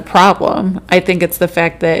 That's not the problem. I think it's the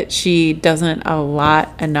fact that she doesn't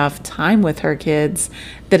allot enough time with her kids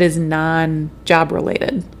that is non-job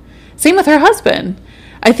related. Same with her husband.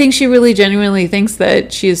 I think she really genuinely thinks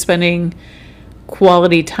that she is spending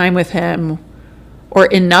quality time with him or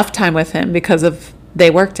enough time with him because of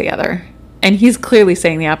they work together. And he's clearly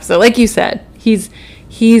saying the opposite. Like you said, he's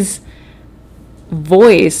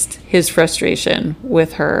voiced his frustration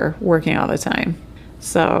with her working all the time.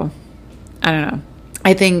 So, I don't know.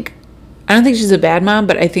 I don't think she's a bad mom,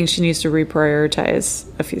 but I think she needs to reprioritize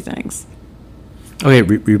a few things. Okay,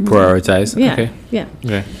 reprioritize. Yeah. Okay. Yeah.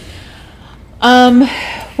 Okay.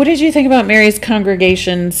 What did you think about Mary's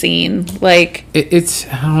congregation scene? Like, It's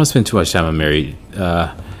I don't want to spend too much time on Mary,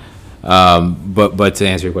 but to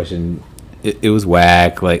answer your question, it was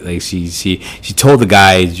whack. Like she told the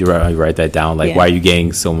guy, you write that down. Like, Yeah. why are you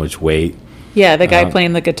gaining so much weight? yeah, the guy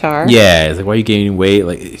playing the guitar. Yeah, it's like, why are you gaining weight?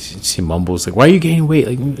 Like, she mumbles, like, why are you gaining weight?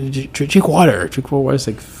 Like, drink water. Drink more water. It's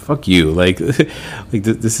like, fuck you. Like,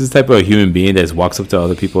 this is the type of human being that just walks up to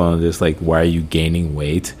other people and just like, why are you gaining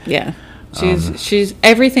weight? Yeah. She's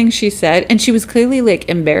everything she said, and she was clearly like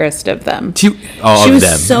embarrassed of them. She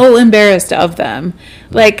was so embarrassed of them.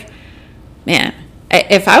 Like, man,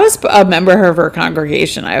 if I was a member of her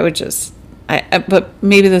congregation, I would just. But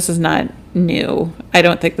maybe this is not new. I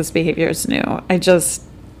don't think this behavior is new.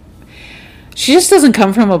 She just doesn't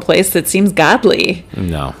come from a place that seems godly.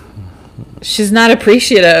 No. She's not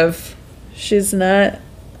appreciative. She's not.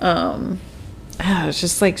 It's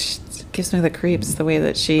just like. Gives me the creeps the way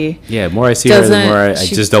that she Yeah, the more I see her, the more I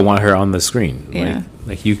just don't want her on the screen. Yeah.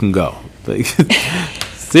 Like you can go. Like,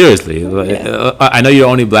 seriously. I know you're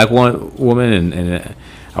only black woman, and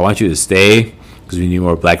I want you to stay because we need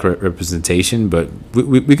more black representation. But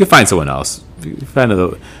we could find someone else. We could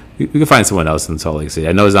find someone else in Salt Lake City.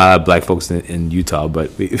 I know there's not a lot of black folks in Utah,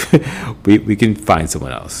 but we can find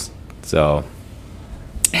someone else. So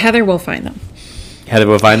Heather will find them. Heather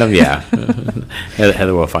will find them, yeah.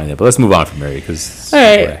 Heather will find them. But let's move on from Mary because. All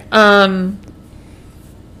right.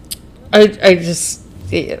 I just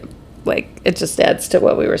like it just adds to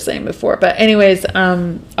what we were saying before. But anyways,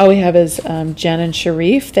 all we have is Jen and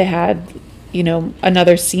Sharif. They had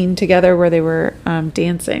another scene together where they were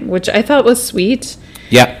dancing, which I thought was sweet.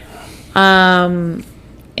 Yeah. And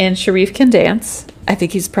Sharif can dance. I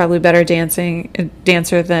think he's probably a better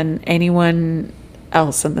dancer than anyone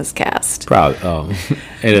else in this cast. Proud.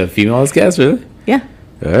 And a female cast, really? Yeah.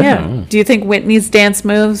 Yeah. Do you think Whitney's dance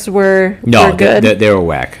moves were good? They were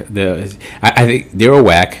whack. I think they were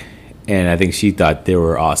whack, and I think she thought they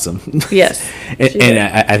were awesome. Yes. and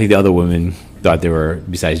I think the other women thought they were,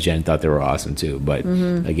 besides Jen, thought they were awesome too. But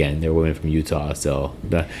again, they're women from Utah, so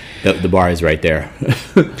the bar is right there.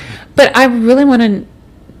 But I really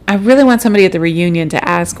want somebody at the reunion to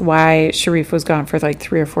ask why Sharif was gone for like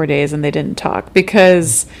 3 or 4 days and they didn't talk,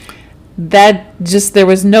 because there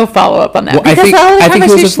was no follow up on that. Well, I think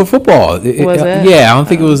it was just for football. Was it? Yeah, I don't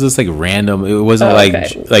think it was just like random. It wasn't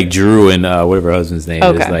like Drew and whatever her husband's name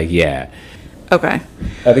is. Like, yeah. Okay.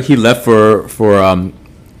 I think he left for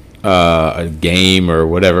a game or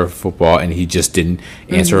whatever, football, and he just didn't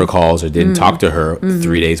answer her calls or didn't talk to her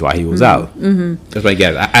 3 days while he was out. That's what I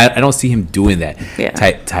guess. I don't see him doing that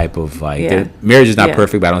type of like. Marriage is not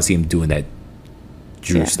perfect, but I don't see him doing that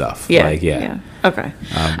Drew stuff. Okay.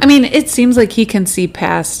 I mean, it seems like he can see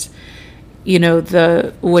past,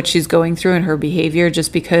 what she's going through and her behavior,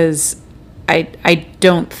 just because I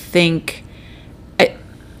don't think.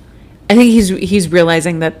 I think he's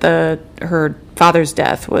realizing that her father's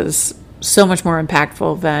death was so much more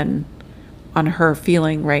impactful than on her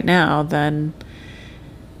feeling right now and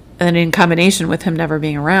in combination with him never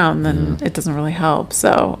being around, then it doesn't really help.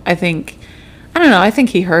 So I think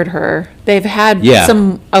he heard her. They've had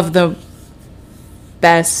some of the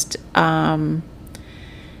best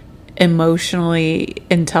emotionally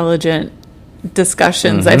intelligent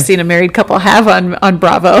discussions I've seen a married couple have on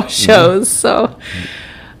Bravo shows. So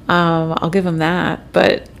I'll give them that,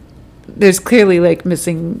 but there's clearly like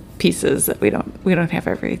missing pieces that we don't have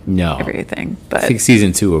everything. But I think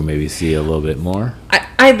season 2 will maybe see a little bit more.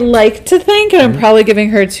 I'd like to think, and I'm probably giving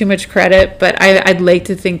her too much credit, but I'd like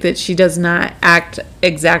to think that she does not act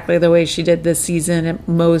exactly the way she did this season and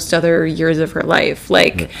most other years of her life.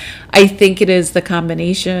 Like, I think it is the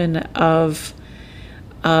combination of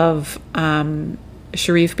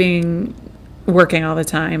Sharif working all the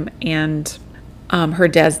time and her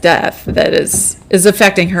dad's death that is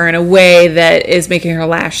affecting her in a way that is making her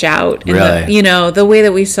lash out. Really? The way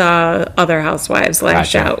that we saw other housewives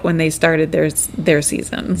lash out when they started their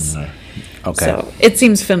seasons. Okay. So it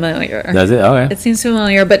seems familiar. Does it? Okay. It seems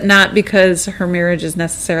familiar, but not because her marriage is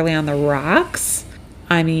necessarily on the rocks.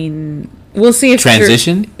 I mean, we'll see if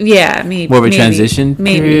Transition? Yeah, maybe More of a transition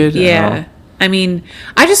period? Yeah. Oh. I mean,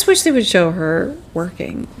 I just wish they would show her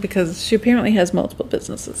working because she apparently has multiple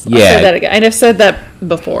businesses. I'll Yeah. say that again. I've said that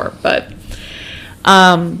before, but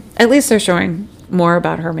at least they're showing more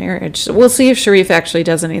about her marriage. So we'll see if Sharif actually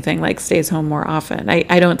does anything like stays home more often.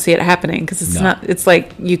 I don't see it happening because it's No. not. It's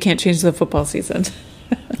like you can't change the football season.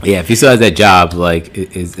 Yeah, if he still has that job, like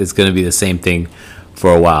it's going to be the same thing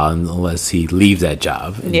for a while unless he leaves that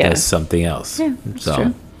job and Yeah. does something else. Yeah, that's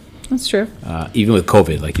true. That's true. Even with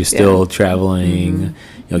COVID, like you're still traveling. Mm-hmm.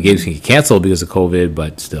 You know, games can get canceled because of COVID,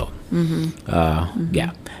 but still.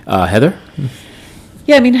 Yeah. Heather?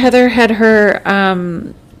 Yeah, I mean Heather had her.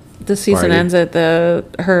 The season Party. ends at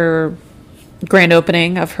her grand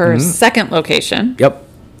opening of her second location. Yep.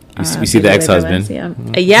 We see the Big ex-husband.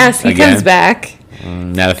 Netherlands, yeah. Yes, he Again. comes back.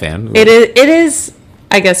 Not a fan. It is,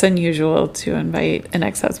 I guess, unusual to invite an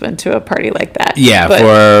ex-husband to a party like that. Yeah,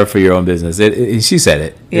 but, for your own business. She said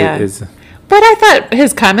it. Yeah. It's, but I thought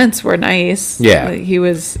his comments were nice. Yeah. Like,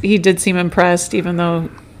 he did seem impressed, even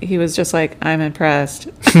though he was just like, I'm impressed.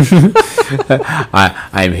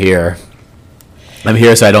 I'm here. I'm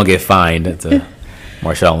here so I don't get fined. That's a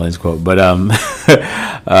Marshawn Lynch quote. But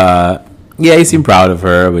yeah, he seemed proud of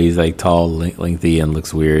her, but he's like tall, lengthy, and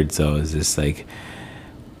looks weird. So it's just like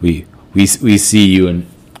we see you and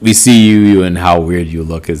we see you and how weird you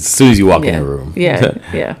look as soon as you walk in the room. Yeah,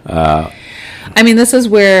 yeah. I mean, this is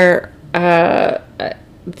where the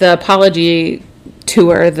apology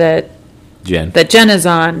tour that Jen. Jen is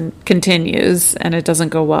on continues, and it doesn't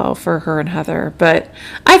go well for her and Heather. But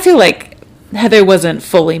I feel like Heather wasn't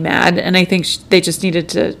fully mad, and I think she needed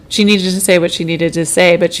to say what she needed to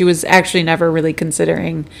say, but she was actually never really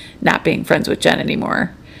considering not being friends with Jen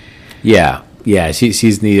anymore. Yeah.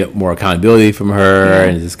 She's needed more accountability from her, Yeah.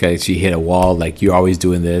 and this guy, she hit a wall. Like, you're always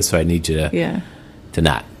doing this, so I need you to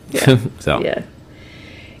not. Yeah. So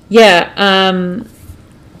Yeah.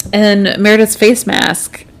 And Meredith's face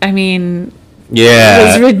mask, I mean, yeah,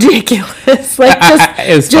 it was ridiculous. Like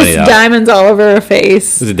It's just funny, though. diamonds all over her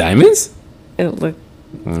face. Is it diamonds? It looked.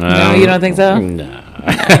 No, you don't think so? No.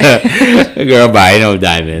 Girl, buy no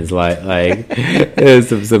diamonds. Like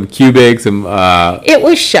some cubic, some. It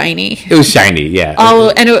was shiny. It was shiny. Yeah.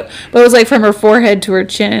 But it was like from her forehead to her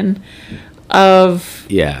chin.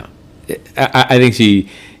 Yeah. I think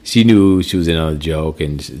she knew she was in on a joke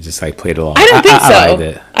and just like played along. I don't think so. I liked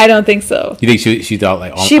it. I don't think so. You think she thought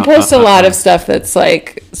like She posts a lot of stuff that's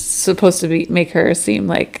like supposed to make her seem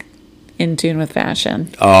like in tune with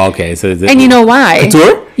fashion. Oh, okay. So And you know why?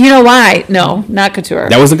 Couture? You know why? No, not couture.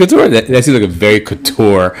 That wasn't couture. That seems like a very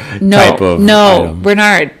couture type of item.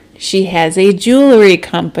 Bernard. She has a jewelry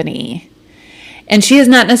company, and she has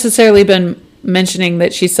not necessarily been mentioning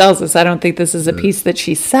that she sells this. I don't think this is a piece that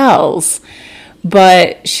she sells,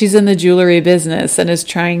 but she's in the jewelry business and is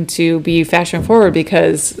trying to be fashion forward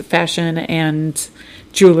because fashion and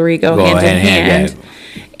jewelry go hand in hand.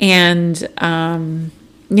 And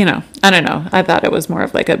I don't know. I thought it was more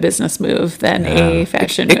of like a business move than a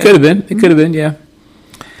fashion move. It could have been. It could have been. Yeah.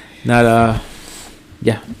 Not.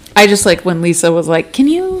 Yeah. I just like when Lisa was like, "Can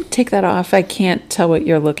you take that off? I can't tell what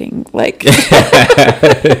you're looking like."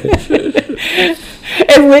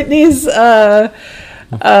 And Whitney's double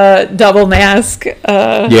mask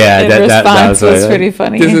Yeah. in That response was like, pretty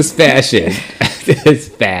funny. This is fashion. This is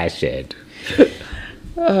fashion.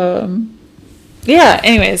 Yeah.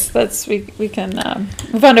 Anyways, we can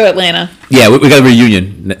move on to Atlanta. Yeah, we got a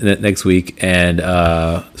reunion next week, and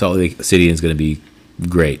Salt Lake City is going to be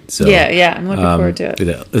great. So Yeah. I'm looking forward to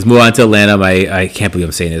it. Let's move on to Atlanta. I can't believe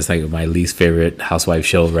I'm saying this. Like my least favorite housewife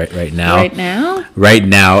show right now. Right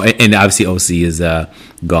now, and obviously OC is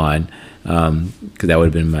gone because that would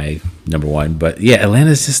have been my number one. But yeah,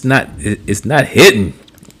 Atlanta's just not. It's not hitting.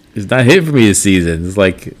 It's not hitting for me this season. It's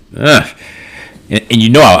like, ugh. And you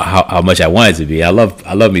know how much I want it to be. I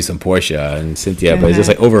love me some Portia and Cynthia, but it's just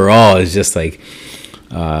like overall, it's just like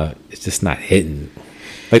it's just not hitting.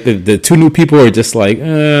 Like the two new people are just like,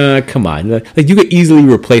 come on, like you could easily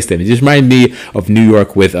replace them. It just reminded me of New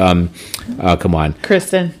York with come on,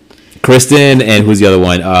 Kristen, and who's the other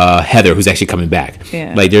one? Heather, who's actually coming back.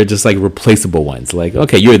 Yeah. Like they're just like replaceable ones. Like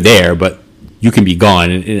okay, you're there, but you can be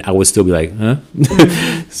gone, and I would still be like, huh?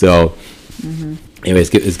 Mm-hmm. So. Mm-hmm.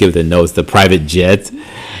 Anyways, let's give it the notes. The private jet.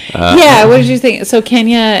 Yeah, what did you think? So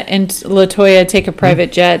Kenya and LaToya take a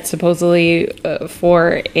private jet, supposedly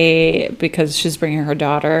because she's bringing her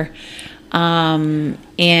daughter. And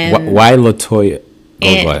why LaToya?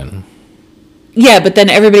 Oh, go ahead. Yeah, but then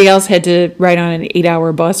everybody else had to ride on an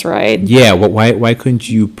 8-hour bus ride. Yeah, why couldn't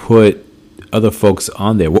you put other folks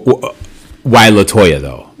on there? Why LaToya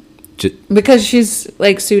though? Because she's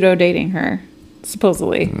like pseudo dating her,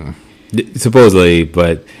 supposedly. Supposedly,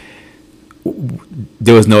 but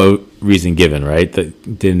there was no reason given, right?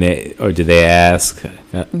 Didn't they, or did they ask?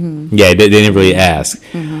 Yeah, they didn't really ask.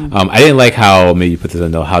 I didn't like how, maybe you put this on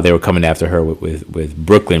note, how they were coming after her with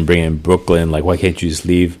Brooklyn, bringing Brooklyn, like, why can't you just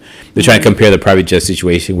leave? They're trying to compare the private jet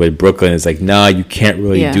situation with Brooklyn. It's like, nah, you can't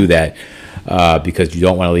really do that because you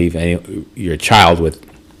don't want to leave your child with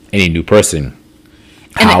any new person.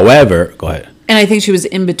 However, go ahead. And I think she was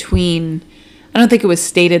in between. I don't think it was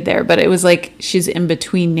stated there, but it was like she's in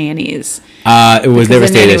between nannies. It was never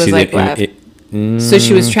stated was she's like so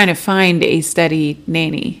she was trying to find a steady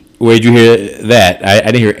nanny. Where did you hear that?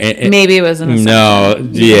 I didn't hear. Maybe it was an assumption. No,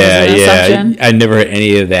 Assumption? I never heard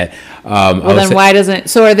any of that. Well, then why doesn't?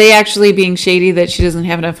 So are they actually being shady that she doesn't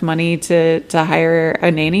have enough money to hire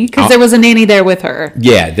a nanny? Because there was a nanny there with her.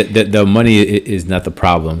 Yeah, the money is not the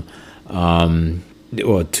problem.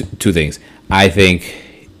 Well, two things. I think,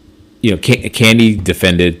 Candy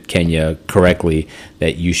defended Kenya correctly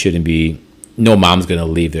that you shouldn't be. No mom's gonna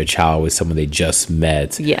leave their child with someone they just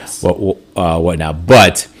met. Yes. Whatnot.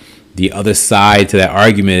 But the other side to that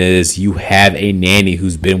argument is you have a nanny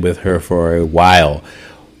who's been with her for a while.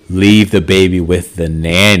 Leave the baby with the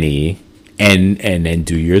nanny and then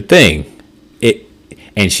do your thing.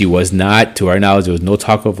 And she was not, to our knowledge, there was no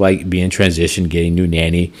talk of like being transitioned, getting new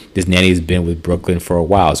nanny. This nanny has been with Brooklyn for a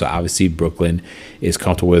while. So obviously Brooklyn is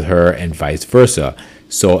comfortable with her and vice versa.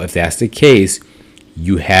 So if that's the case,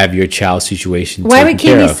 you have your child situation. Why would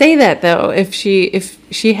Candy say that though? If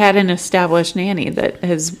she had an established nanny that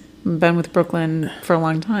has been with Brooklyn for a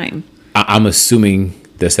long time. I'm assuming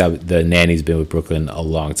the nanny's been with Brooklyn a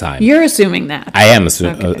long time. You're assuming that. I am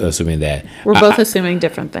assuming that. We're both assuming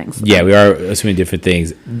different things. Yeah, we are assuming different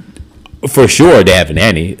things. For sure, they have a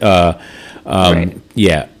nanny. Right.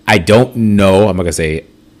 Yeah, I don't know. I'm not gonna say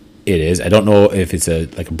it is. I don't know if it's a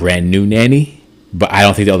brand new nanny, but I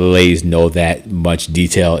don't think the other ladies know that much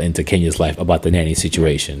detail into Kenya's life about the nanny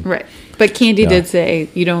situation. Right. But Candy did say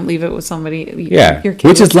you don't leave it with somebody. Yeah, your kid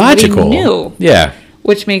which with is logical. New. Yeah,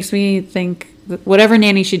 which makes me think that whatever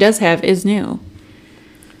nanny she does have is new.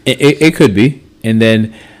 It could be, and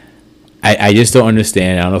then I just don't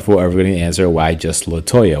understand. I don't know if we're ever going to answer why just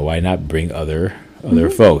LaToya. Why not bring other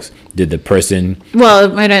folks? Did the person? Well,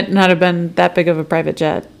 it might not have been that big of a private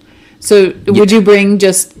jet. So would you bring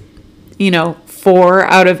just 4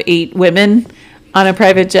 out of 8 women on a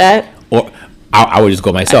private jet? Or I would just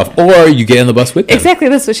go myself. Or you get on the bus with them. Exactly,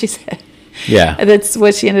 that's what she said. Yeah. That's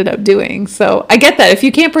what she ended up doing. So I get that. If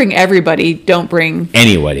you can't bring everybody, don't bring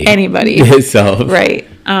anybody. So. Right.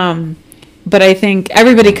 But I think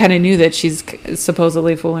everybody kind of knew that she's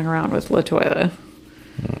supposedly fooling around with LaToya.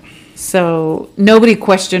 So nobody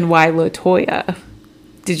questioned why LaToya.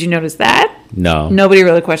 Did you notice that? No. Nobody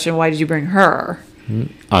really questioned why did you bring her?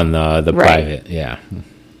 On the private, yeah.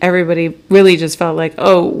 Everybody really just felt like,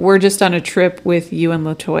 oh, we're just on a trip with you and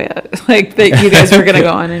LaToya. Like, that you guys were going to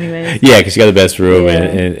go on anyways. Yeah, because she got the best room,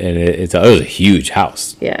 and it was a huge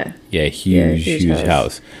house. Yeah. Yeah, huge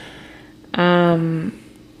house.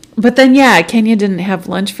 But then, Kenya didn't have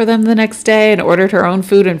lunch for them the next day and ordered her own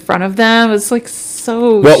food in front of them. It's like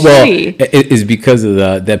so shitty. Well, it's because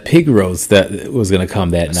of that pig roast that was going to come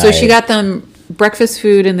that night. So she got them breakfast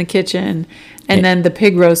food in the kitchen, and then the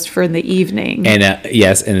pig roast for in the evening. And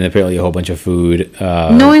yes, and then apparently a whole bunch of food.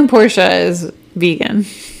 Knowing Portia is vegan.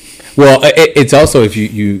 Well, it's also if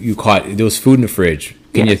you caught there was food in the fridge.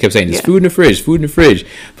 Kenya kept saying, "There's food in the fridge."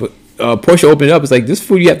 But Portia opened it up. It's like, this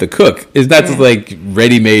food you have to cook. It's not just like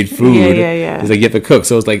ready-made food. Yeah. It's like you have to cook.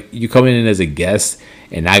 So it's like you coming in as a guest,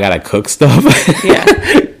 and I gotta cook stuff. Yeah.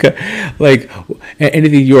 Like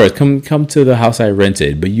anything yours, come to the house I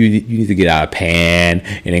rented, but you need to get out a pan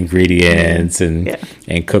and ingredients and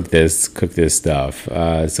cook this stuff.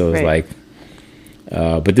 So it's like,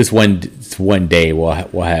 but this one day we'll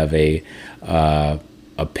have a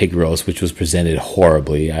pig roast, which was presented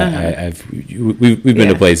horribly. We've been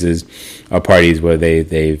to places or parties where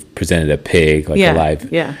they've presented a pig like a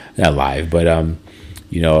live, not live, but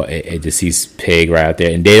a deceased pig right out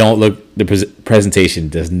there, and they don't look. The presentation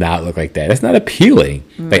does not look like that. That's not appealing.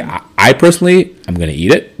 Like I personally, I'm gonna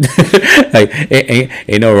eat it. Like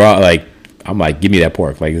ain't no wrong. Like I'm like, give me that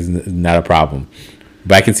pork. Like it's not a problem.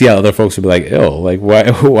 But I can see how other folks would be like, ew. Like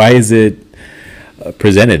why is it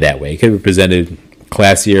presented that way? It could be presented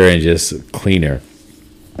classier and just cleaner.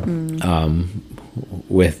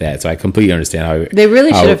 With that, so I completely understand how they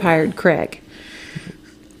really should have hired Craig,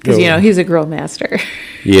 because he's a grill master.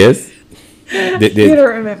 Yes. You don't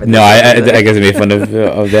remember No, I guess I made fun of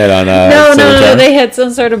that on. No. They had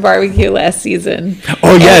some sort of barbecue last season.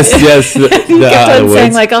 Oh yes. He kept on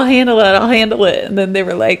saying like, "I'll handle it," and then they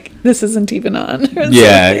were like, "This isn't even on."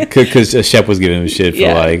 Yeah, because Shep was giving him shit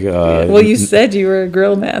for like. Well, you said you were a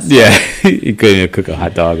grill master. Yeah, he couldn't even cook a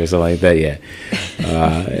hot dog or something like that. Yeah,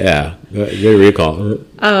 yeah, good recall.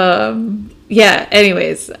 Yeah.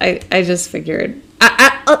 Anyways, I just figured.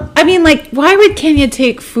 I mean, like, why would Kenya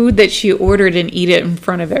take food that she ordered and eat it in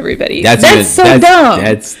front of everybody? That's dumb.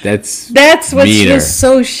 That's what's meaner. just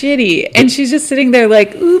so shitty. And she's just sitting there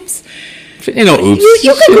like, oops. Ain't no oops.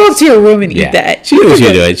 You can go up to your room and eat that. She knew what she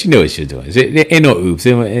was doing. She knew what she was doing. Ain't no oops.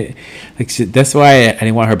 That's why I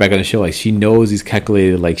didn't want her back on the show. Like, she knows these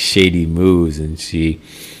calculated, like, shady moves, and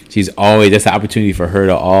she's always, that's the opportunity for her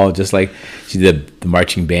to all, just like she did the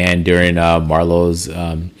marching band during Marlo's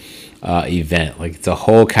event. Like, it's a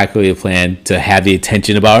whole calculated plan to have the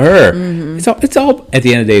attention about her. Mm-hmm. It's all at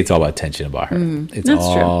the end of the day, it's all about attention about her. It's that's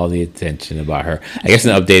all true. The attention about her. I guess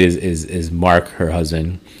an update is Mark, her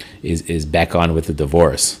husband, is back on with the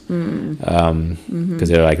divorce because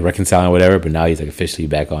they're like reconciling or whatever, but now he's like officially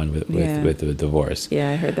back on with the divorce. Yeah,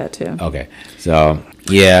 I heard that too. Okay, so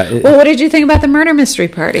yeah. Well, what did you think about the murder mystery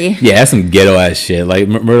party? Yeah, that's some ghetto ass shit. Like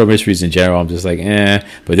murder mysteries in general, I'm just like,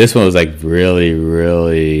 but this one was like really,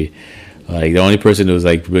 really. Like, the only person who was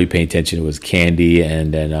like really paying attention was Candy,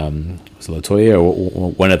 and then was it Latoya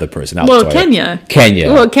or one other person? Kenya.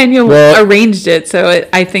 Well, Kenya arranged it, so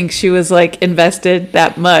I think she was like invested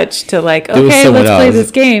that much to like, okay, let's play this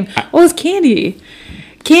game. It was Candy.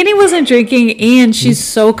 Candy wasn't drinking, and she's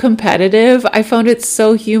so competitive. I found it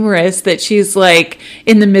so humorous that she's like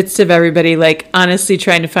in the midst of everybody, like honestly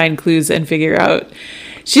trying to find clues and figure out.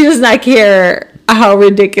 She does not care how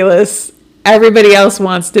ridiculous everybody else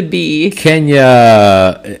wants to be. Candy.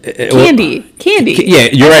 Yeah,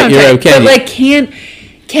 you're right. Candy. But like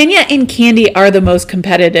Kenya and Candy are the most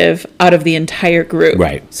competitive out of the entire group.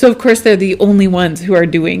 Right. So of course they're the only ones who are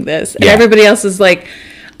doing this. And everybody else is like,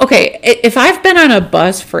 okay, if I've been on a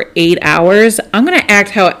bus for 8 hours, I'm going to act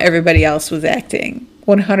how everybody else was acting.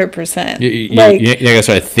 100%. You're gonna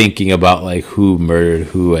start thinking about like who murdered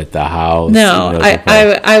who at the house. No,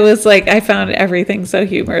 I was like, I found everything so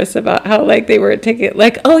humorous about how like they were taking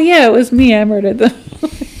like, oh yeah, it was me, I murdered them.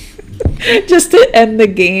 Just to end the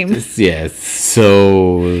game. Yeah, it's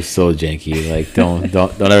so janky. Like don't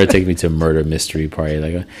ever take me to a murder mystery party.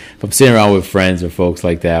 Like if I'm sitting around with friends or folks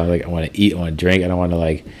like that, like I want to eat, I want to drink, I don't want to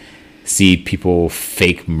like see people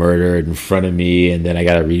fake murdered in front of me, and then I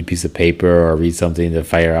gotta read a piece of paper or read something to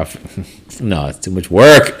fire off. No, it's too much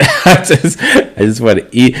work. I just want to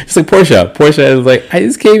eat. It's like Portia. Portia is like, I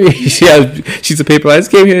just came here. She has sheets of paper. I just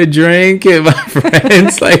came here to drink, and my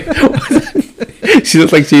friends like. She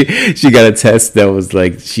looked like she got a test that was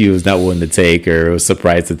like she was not willing to take or was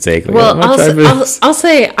surprised to take. Like, well, I'll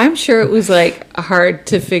say I'm sure it was like hard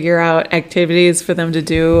to figure out activities for them to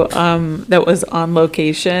do that was on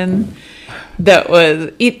location. That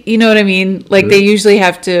was, you know what I mean? Like they usually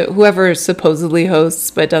have to, whoever supposedly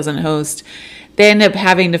hosts but doesn't host, they end up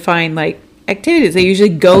having to find like activities. They usually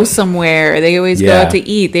go somewhere. They always go out to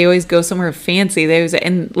eat. They always go somewhere fancy.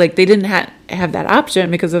 And like they didn't have that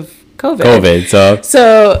option because of COVID.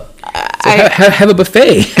 So have a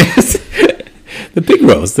buffet. The pig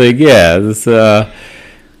roast. Like, yeah, there's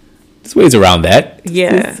ways around that.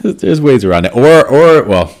 Yeah. There's ways around it. Or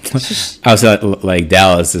well, I was like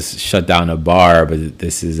Dallas just shut down a bar, but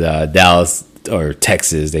this is Dallas or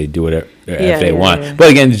Texas. They do it if they want. Yeah. But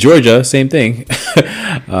again, Georgia, same thing.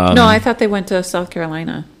 No, I thought they went to South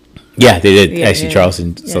Carolina. Yeah, they did. Actually,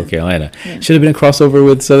 Charleston, South Carolina. Yeah. Should have been a crossover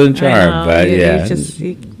with Southern Charm, but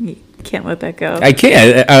you can't let that go. I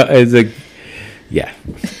can't. It's like, yeah.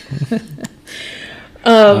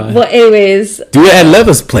 Well, anyways, do it at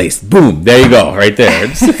Leva's place. Boom! There you go, right there.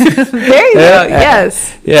 There you go.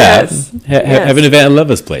 Yes. Yeah. Yes. Have an event at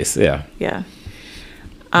Leva's place. Yeah. Yeah.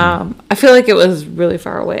 I feel like it was really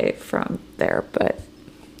far away from there, but.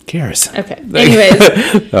 Cares. Okay.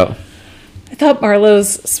 Anyways. I thought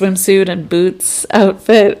Marlo's swimsuit and boots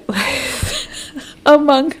outfit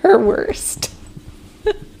among her worst.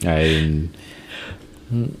 I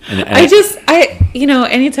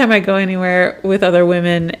anytime I go anywhere with other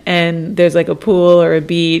women and there's like a pool or a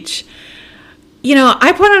beach,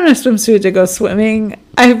 I put on a swimsuit to go swimming.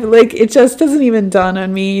 It just doesn't even dawn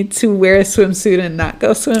on me to wear a swimsuit and not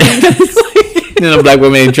go swimming. A black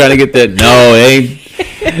woman trying to get that. No, it ain't.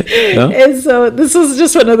 No? And so this was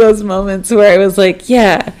just one of those moments where I was like,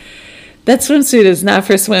 yeah, that swimsuit is not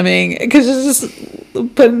for swimming, because it's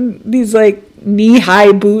just putting these like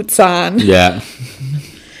knee-high boots on. Yeah.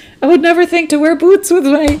 I would never think to wear boots with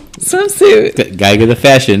my swimsuit. Gotta get the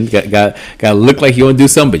fashion. Gotta look like you want to do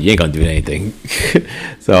something, but you ain't gonna do anything.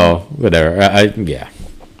 So whatever. Yeah.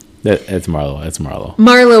 That's Marlo. That's Marlo.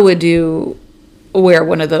 Marlo would wear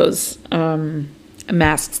one of those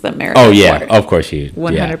masks that Meredith Oh yeah, wore. of course she.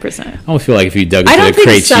 100%. I almost feel like if you dug I into don't the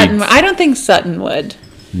crate, think I don't think Sutton would.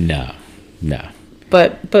 No.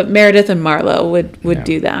 But Meredith and Marlo would Yeah.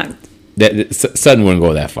 do that. Sutton wouldn't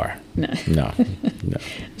go that far. No. No.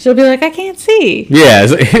 She'll be like, I can't see. Yeah.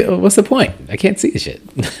 It's like, what's the point? I can't see the shit.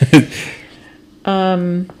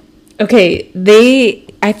 Okay,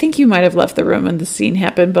 I think you might have left the room when the scene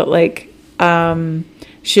happened, but like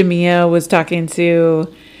Shamia was talking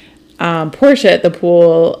to Portia at the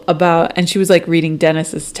pool and she was like reading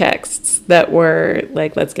Dennis's texts that were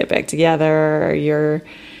like, let's get back together, or you're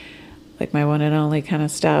like my one and only kind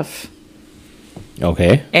of stuff.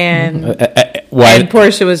 Okay. And why? and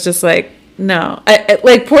Portia was just like, no.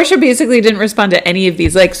 Like Portia basically didn't respond to any of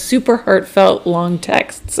these like super heartfelt long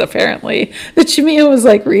texts apparently that Shamia was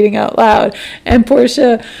like reading out loud, and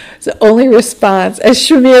Portia's only response as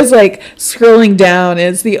Shamia's like scrolling down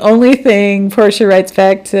is the only thing Portia writes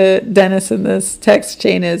back to Dennis in this text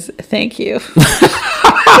chain is thank you.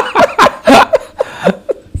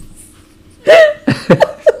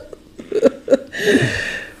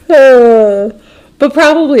 But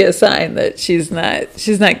probably a sign that she's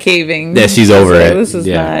not caving. Yeah, she's over it. This is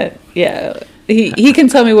Yeah. not. Yeah, he can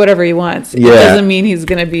tell me whatever he wants. It Yeah. doesn't mean he's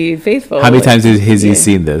gonna be faithful. How many times has he Yeah.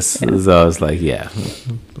 seen this? So I was like, yeah.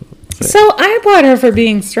 So I applaud her for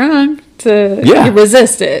being strong to Yeah.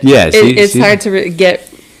 resist it. Yeah, it's she's- hard to get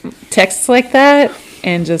texts like that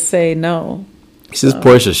and just say no. It's just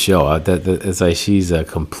Portia's show. It's like she's a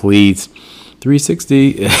complete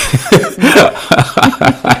 360.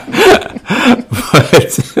 But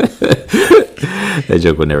that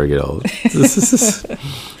joke will never get old.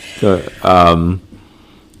 So,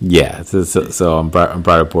 yeah. So I'm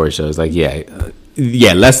proud of Portia. It's like, yeah.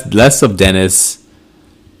 Less of Dennis.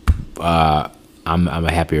 I'm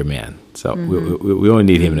a happier man. So we don't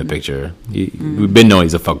need him in the picture. We've been knowing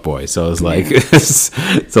he's a fuckboy. So it's like,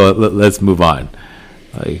 so let's move on.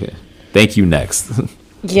 Like, thank you. Next.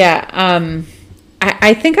 Yeah.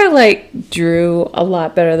 I think I like Drew a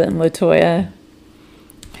lot better than LaToya.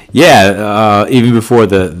 Yeah, even before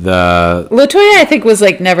the LaToya, I think, was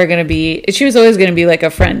like never going to be. She was always going to be like a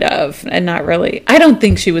friend of, and not really. I don't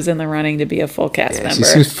think she was in the running to be a full cast member. She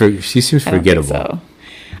seems I don't think forgettable. so.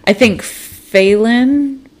 I think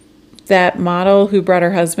Phelan, that model who brought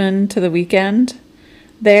her husband to the weekend,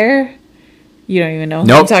 there. You don't even know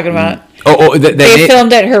who I'm talking about. They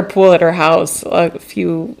filmed at her pool at her house a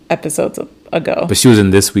few episodes ago. But she was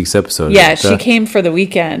in this week's episode. Yeah, she came for the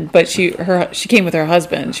weekend, but she came with her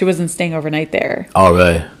husband. She wasn't staying overnight there. Oh,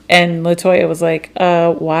 really? And LaToya was like,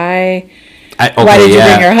 why? Why Why did you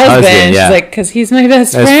bring your husband? Yeah. She's like, because he's my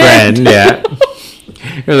best Best friend. yeah.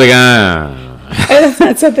 You're like, That's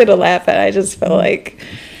not something to laugh at. I just feel like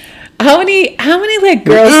how many like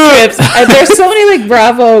girls trips? There's so many like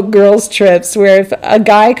Bravo girls trips where if a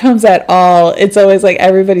guy comes at all, it's always like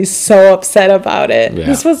everybody's so upset about it. Yeah.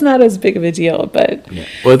 This was not as big of a deal, but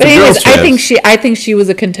Well, but anyways, I think she was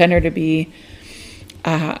a contender to be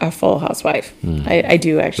a full housewife. I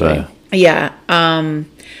do actually. Right. Yeah.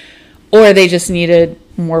 Or they just needed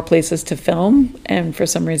more places to film, and for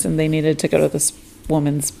some reason they needed to go to this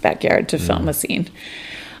woman's backyard to film a scene.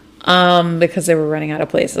 Because they were running out of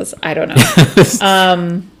places. I don't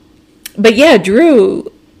know. But yeah,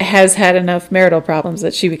 Drew has had enough marital problems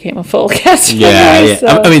that she became a full cast member. Yeah. So.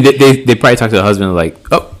 I mean, they probably talked to the husband like,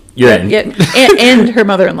 oh, you're in. Yeah, and her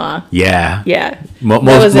mother-in-law. Yeah. Yeah.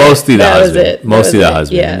 Mostly the husband. Mostly the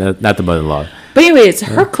husband. Yeah. Not the mother-in-law. But anyways,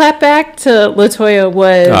 her clapback to LaToya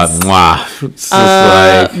was It's just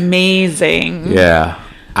like, amazing. yeah.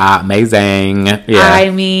 Amazing. Yeah. I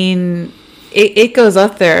mean, it goes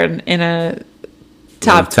up there in a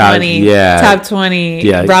top 20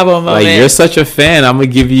 Bravo moment. Like, you're such a fan. I'm gonna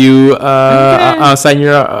give you I'll sign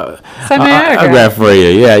your my autograph for you.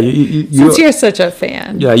 Yeah, you Since you're such a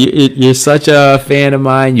fan. yeah, you're such a fan of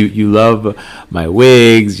mine. You love my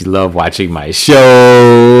wigs. You love watching my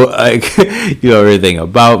show. Like, you know everything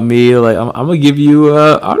about me. Like, I'm gonna give you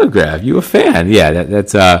an autograph. You a fan? Yeah,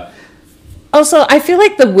 that's Also, I feel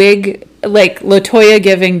like the wig, like LaToya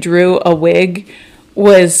giving Drew a wig,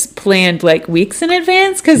 was planned like weeks in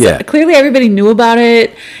advance because clearly everybody knew about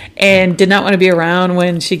it and did not want to be around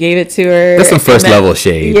when she gave it to her. That's some first level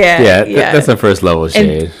shade. Yeah. That's some first level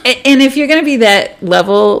shade. And if you're going to be that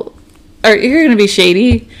level, or you're going to be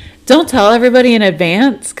shady, don't tell everybody in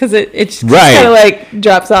advance because it just kind of like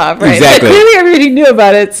drops off, right? Exactly. But clearly everybody knew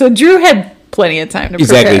about it. So Drew had plenty of time to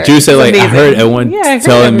Exactly. prepare. Drew said, It's like, I amazing. heard everyone Yeah, I heard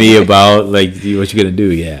telling me everybody. about, like, what you're going to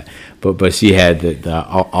do. Yeah. But she had the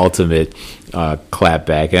ultimate clap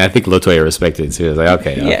back. And I think Latoya respected it, too. I was like,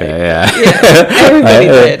 okay, yeah. Everybody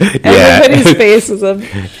did. Yeah. Everybody's face was up.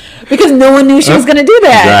 Because no one knew she was going to do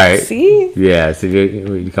that. Right. See? Yeah. So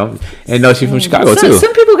you come. And no, she's from Chicago, too.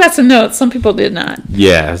 Some people got some notes. Some people did not.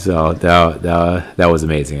 Yeah, so that was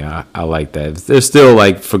amazing. I like that. There's still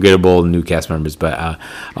like forgettable new cast members, but I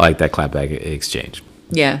like that clapback exchange.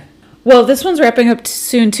 Yeah. Well, this one's wrapping up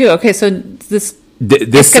soon, too. Okay, so this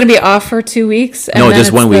This it's going to be off for 2 weeks. And no, then just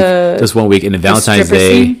it's 1 week. the- Just 1 week, and then Valentine's stripper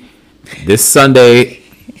Day. scene? This Sunday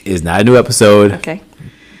is not a new episode. Okay.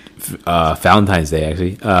 Valentine's Day,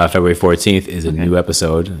 actually, February 14th is a new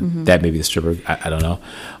episode. Mm-hmm. That may be the stripper. I don't know,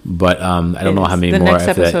 but I don't know how many the more next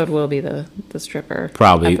after episode that. will be the stripper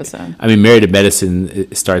Probably. episode. I mean, Married to Medicine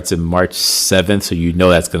it starts in March 7th, so you know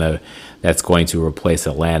that's going to replace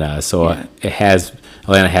Atlanta. So Yeah.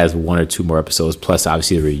 Atlanta has 1 or 2 more episodes, plus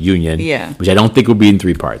obviously the reunion. Yeah. Which I don't think will be in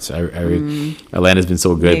 3 parts. Atlanta's been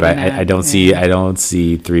so good, Maybe but not, I don't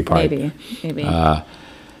see 3 parts. Maybe. but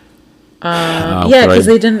Yeah, because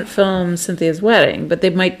they didn't film Cynthia's wedding, but they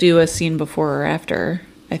might do a scene before or after,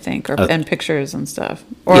 I think, and pictures and stuff.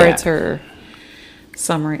 Or Yeah. it's her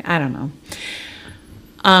summary. I don't know.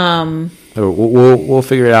 We'll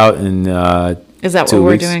figure it out in Is that 2 what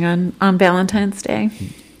we're weeks. doing on Valentine's Day?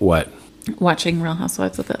 What? Watching Real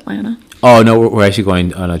Housewives of Atlanta? Oh no, we're actually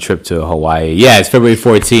going on a trip to Hawaii. Yeah, it's February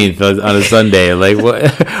 14th on a Sunday. Like what?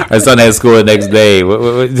 Our son has school the next day.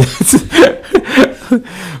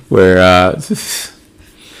 Where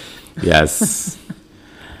yes,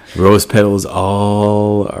 rose petals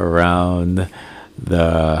all around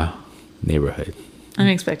the neighborhood. I'm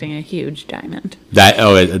expecting a huge diamond.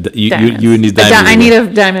 You need diamonds. I need a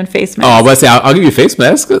diamond face Oh, I was mask. about to say, I'll give you a face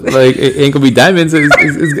mask. Like, it ain't gonna be diamonds.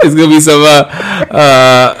 It's gonna be some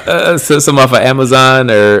off of Amazon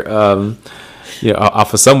or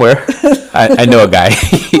off of somewhere. I know a guy.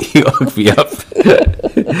 He'll hook me up.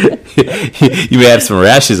 You may have some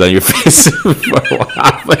rashes on your face for a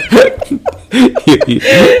while, but you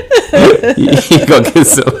gonna get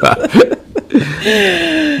some.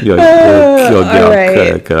 You'll get all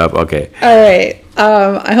right. cut up. Okay. All right.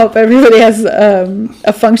 I hope everybody has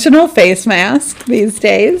a functional face mask these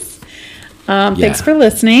days. Thanks for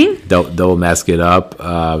listening. Don't mask it up.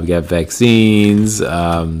 We got vaccines.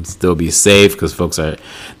 Still be safe because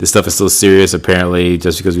this stuff is still serious. Apparently,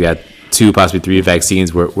 just because we got 2, possibly 3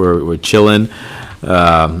 vaccines, we're chilling,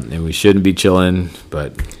 and we shouldn't be chilling.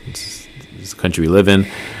 But it's the country we live in.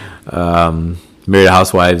 Married to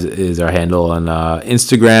Housewives is our handle on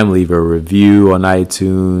Instagram. Leave a review on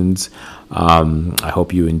iTunes. I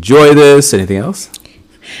hope you enjoy this. Anything else?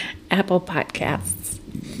 Apple Podcasts.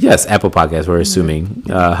 Yes, Apple Podcasts. We're assuming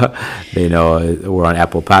they know we're on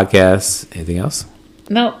Apple Podcasts. Anything else?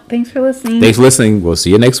 No, thanks for listening. Thanks for listening. We'll see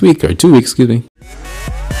you next week or 2 weeks. Excuse me.